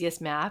the easiest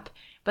map,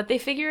 but they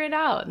figure it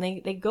out and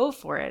they go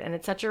for it. And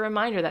it's such a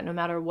reminder that no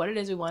matter what it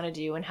is we want to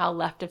do and how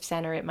left of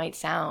center it might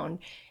sound,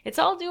 it's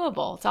all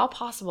doable. It's all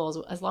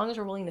possible as long as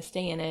we're willing to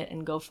stay in it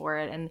and go for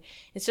it. And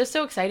it's just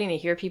so exciting to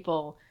hear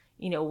people,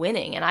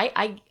 winning. And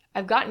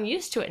I've gotten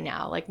used to it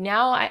now. Like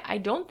now I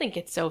don't think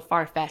it's so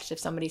far-fetched if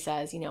somebody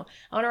says, I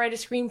want to write a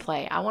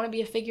screenplay. I want to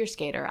be a figure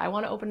skater. I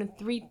want to open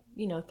 3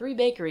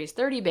 bakeries,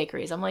 30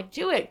 bakeries. I'm like,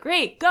 do it.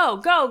 Great. Go,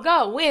 go,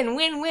 go. Win,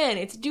 win, win.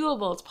 It's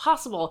doable. It's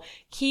possible.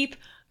 Keep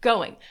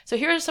going. So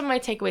here are some of my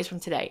takeaways from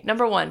today.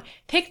 Number 1,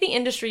 pick the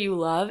industry you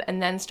love and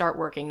then start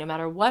working. No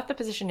matter what the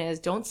position is,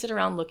 don't sit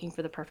around looking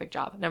for the perfect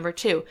job. Number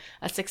 2,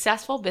 a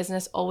successful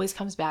business always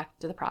comes back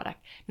to the product.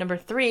 Number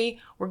 3,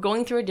 we're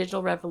going through a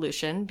digital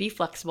revolution. Be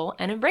flexible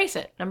and embrace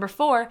it. Number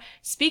 4,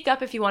 speak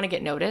up if you want to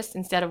get noticed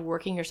instead of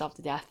working yourself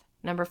to death.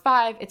 Number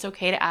 5, it's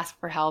okay to ask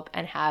for help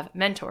and have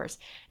mentors.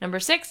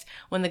 Number 6,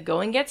 when the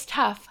going gets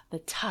tough, the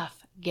tough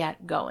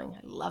get going. I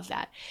love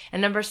that.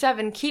 And number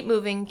 7, keep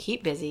moving,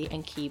 keep busy,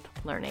 and keep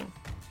learning.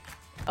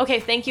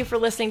 Okay, thank you for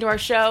listening to our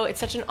show. It's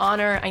such an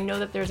honor. I know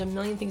that there's a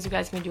million things you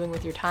guys can be doing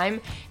with your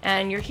time,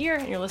 and you're here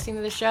and you're listening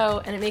to the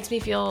show, and it makes me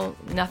feel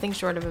nothing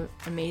short of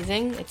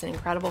amazing. It's an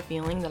incredible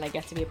feeling that I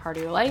get to be a part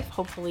of your life,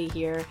 hopefully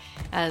here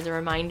as a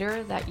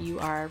reminder that you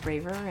are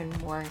braver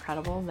and more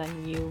incredible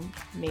than you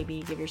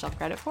maybe give yourself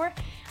credit for.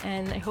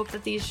 And I hope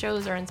that these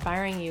shows are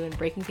inspiring you and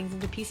breaking things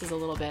into pieces a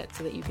little bit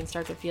so that you can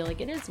start to feel like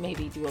it is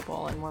maybe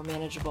doable and more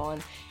manageable,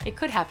 and it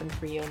could happen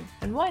for you.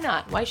 And why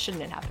not? Why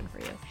shouldn't it happen for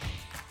you?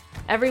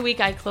 Every week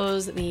I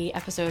close the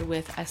episode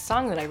with a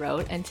song that I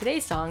wrote, and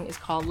today's song is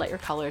called Let Your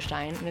Colors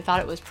Shine, and I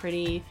thought it was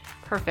pretty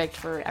perfect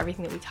for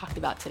everything that we talked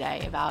about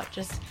today, about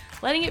just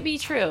letting it be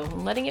true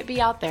and letting it be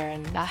out there,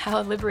 and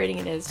how liberating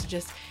it is to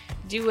just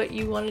do what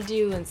you want to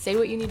do and say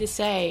what you need to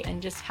say,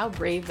 and just how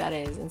brave that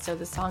is. And so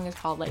the song is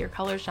called Let Your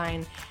Colors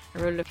Shine. I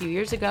wrote it a few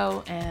years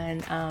ago,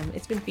 and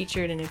it's been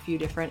featured in a few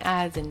different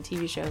ads and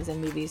TV shows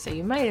and movies, so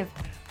you might have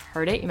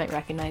heard it, you might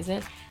recognize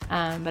it.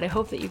 But I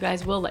hope that you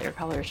guys will let your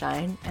colors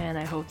shine, and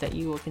I hope that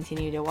you will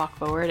continue to walk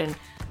forward and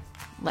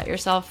let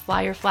yourself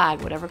fly your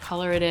flag, whatever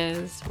color it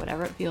is,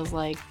 whatever it feels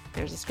like.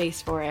 There's a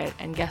space for it,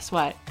 and guess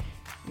what?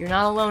 You're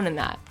not alone in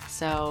that.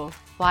 So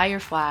fly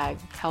your flag,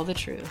 tell the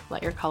truth,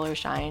 let your colors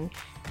shine.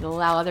 You'll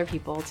allow other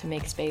people to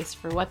make space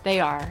for what they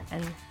are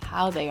and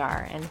how they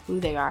are and who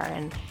they are,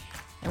 and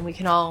we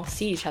can all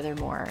see each other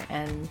more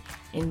and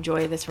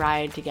enjoy this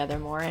ride together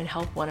more and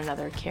help one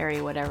another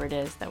carry whatever it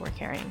is that we're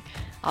carrying.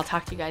 I'll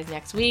talk to you guys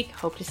next week.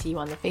 Hope to see you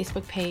on the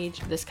Facebook page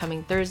this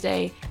coming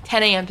Thursday,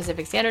 10 a.m.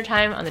 Pacific Standard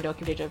Time on the Don't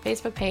Give Day Job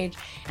Facebook page.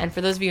 And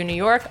for those of you in New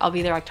York, I'll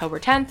be there October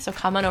 10th. So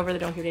come on over to the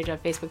Don't Give Day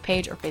Job Facebook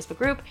page or Facebook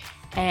group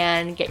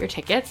and get your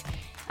tickets.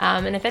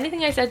 And if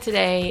anything I said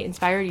today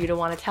inspired you to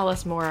want to tell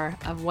us more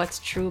of what's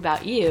true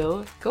about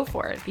you, go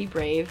for it. Be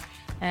brave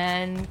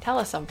and tell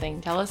us something.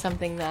 Tell us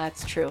something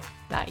that's true,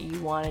 that you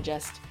want to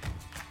just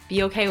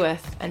be okay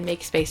with and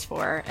make space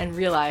for, and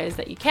realize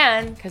that you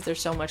can, because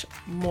there's so much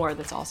more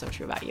that's also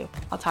true about you.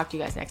 I'll talk to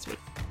you guys next week.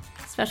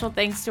 Special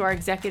thanks to our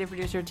executive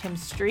producer, Tim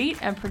Street,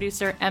 and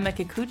producer, Emma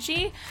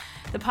Kikuchi.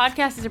 The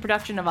podcast is a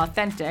production of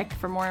Authentic.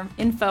 For more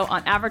info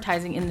on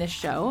advertising in this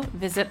show,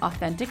 visit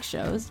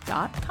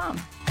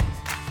AuthenticShows.com.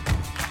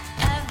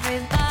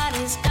 Everybody.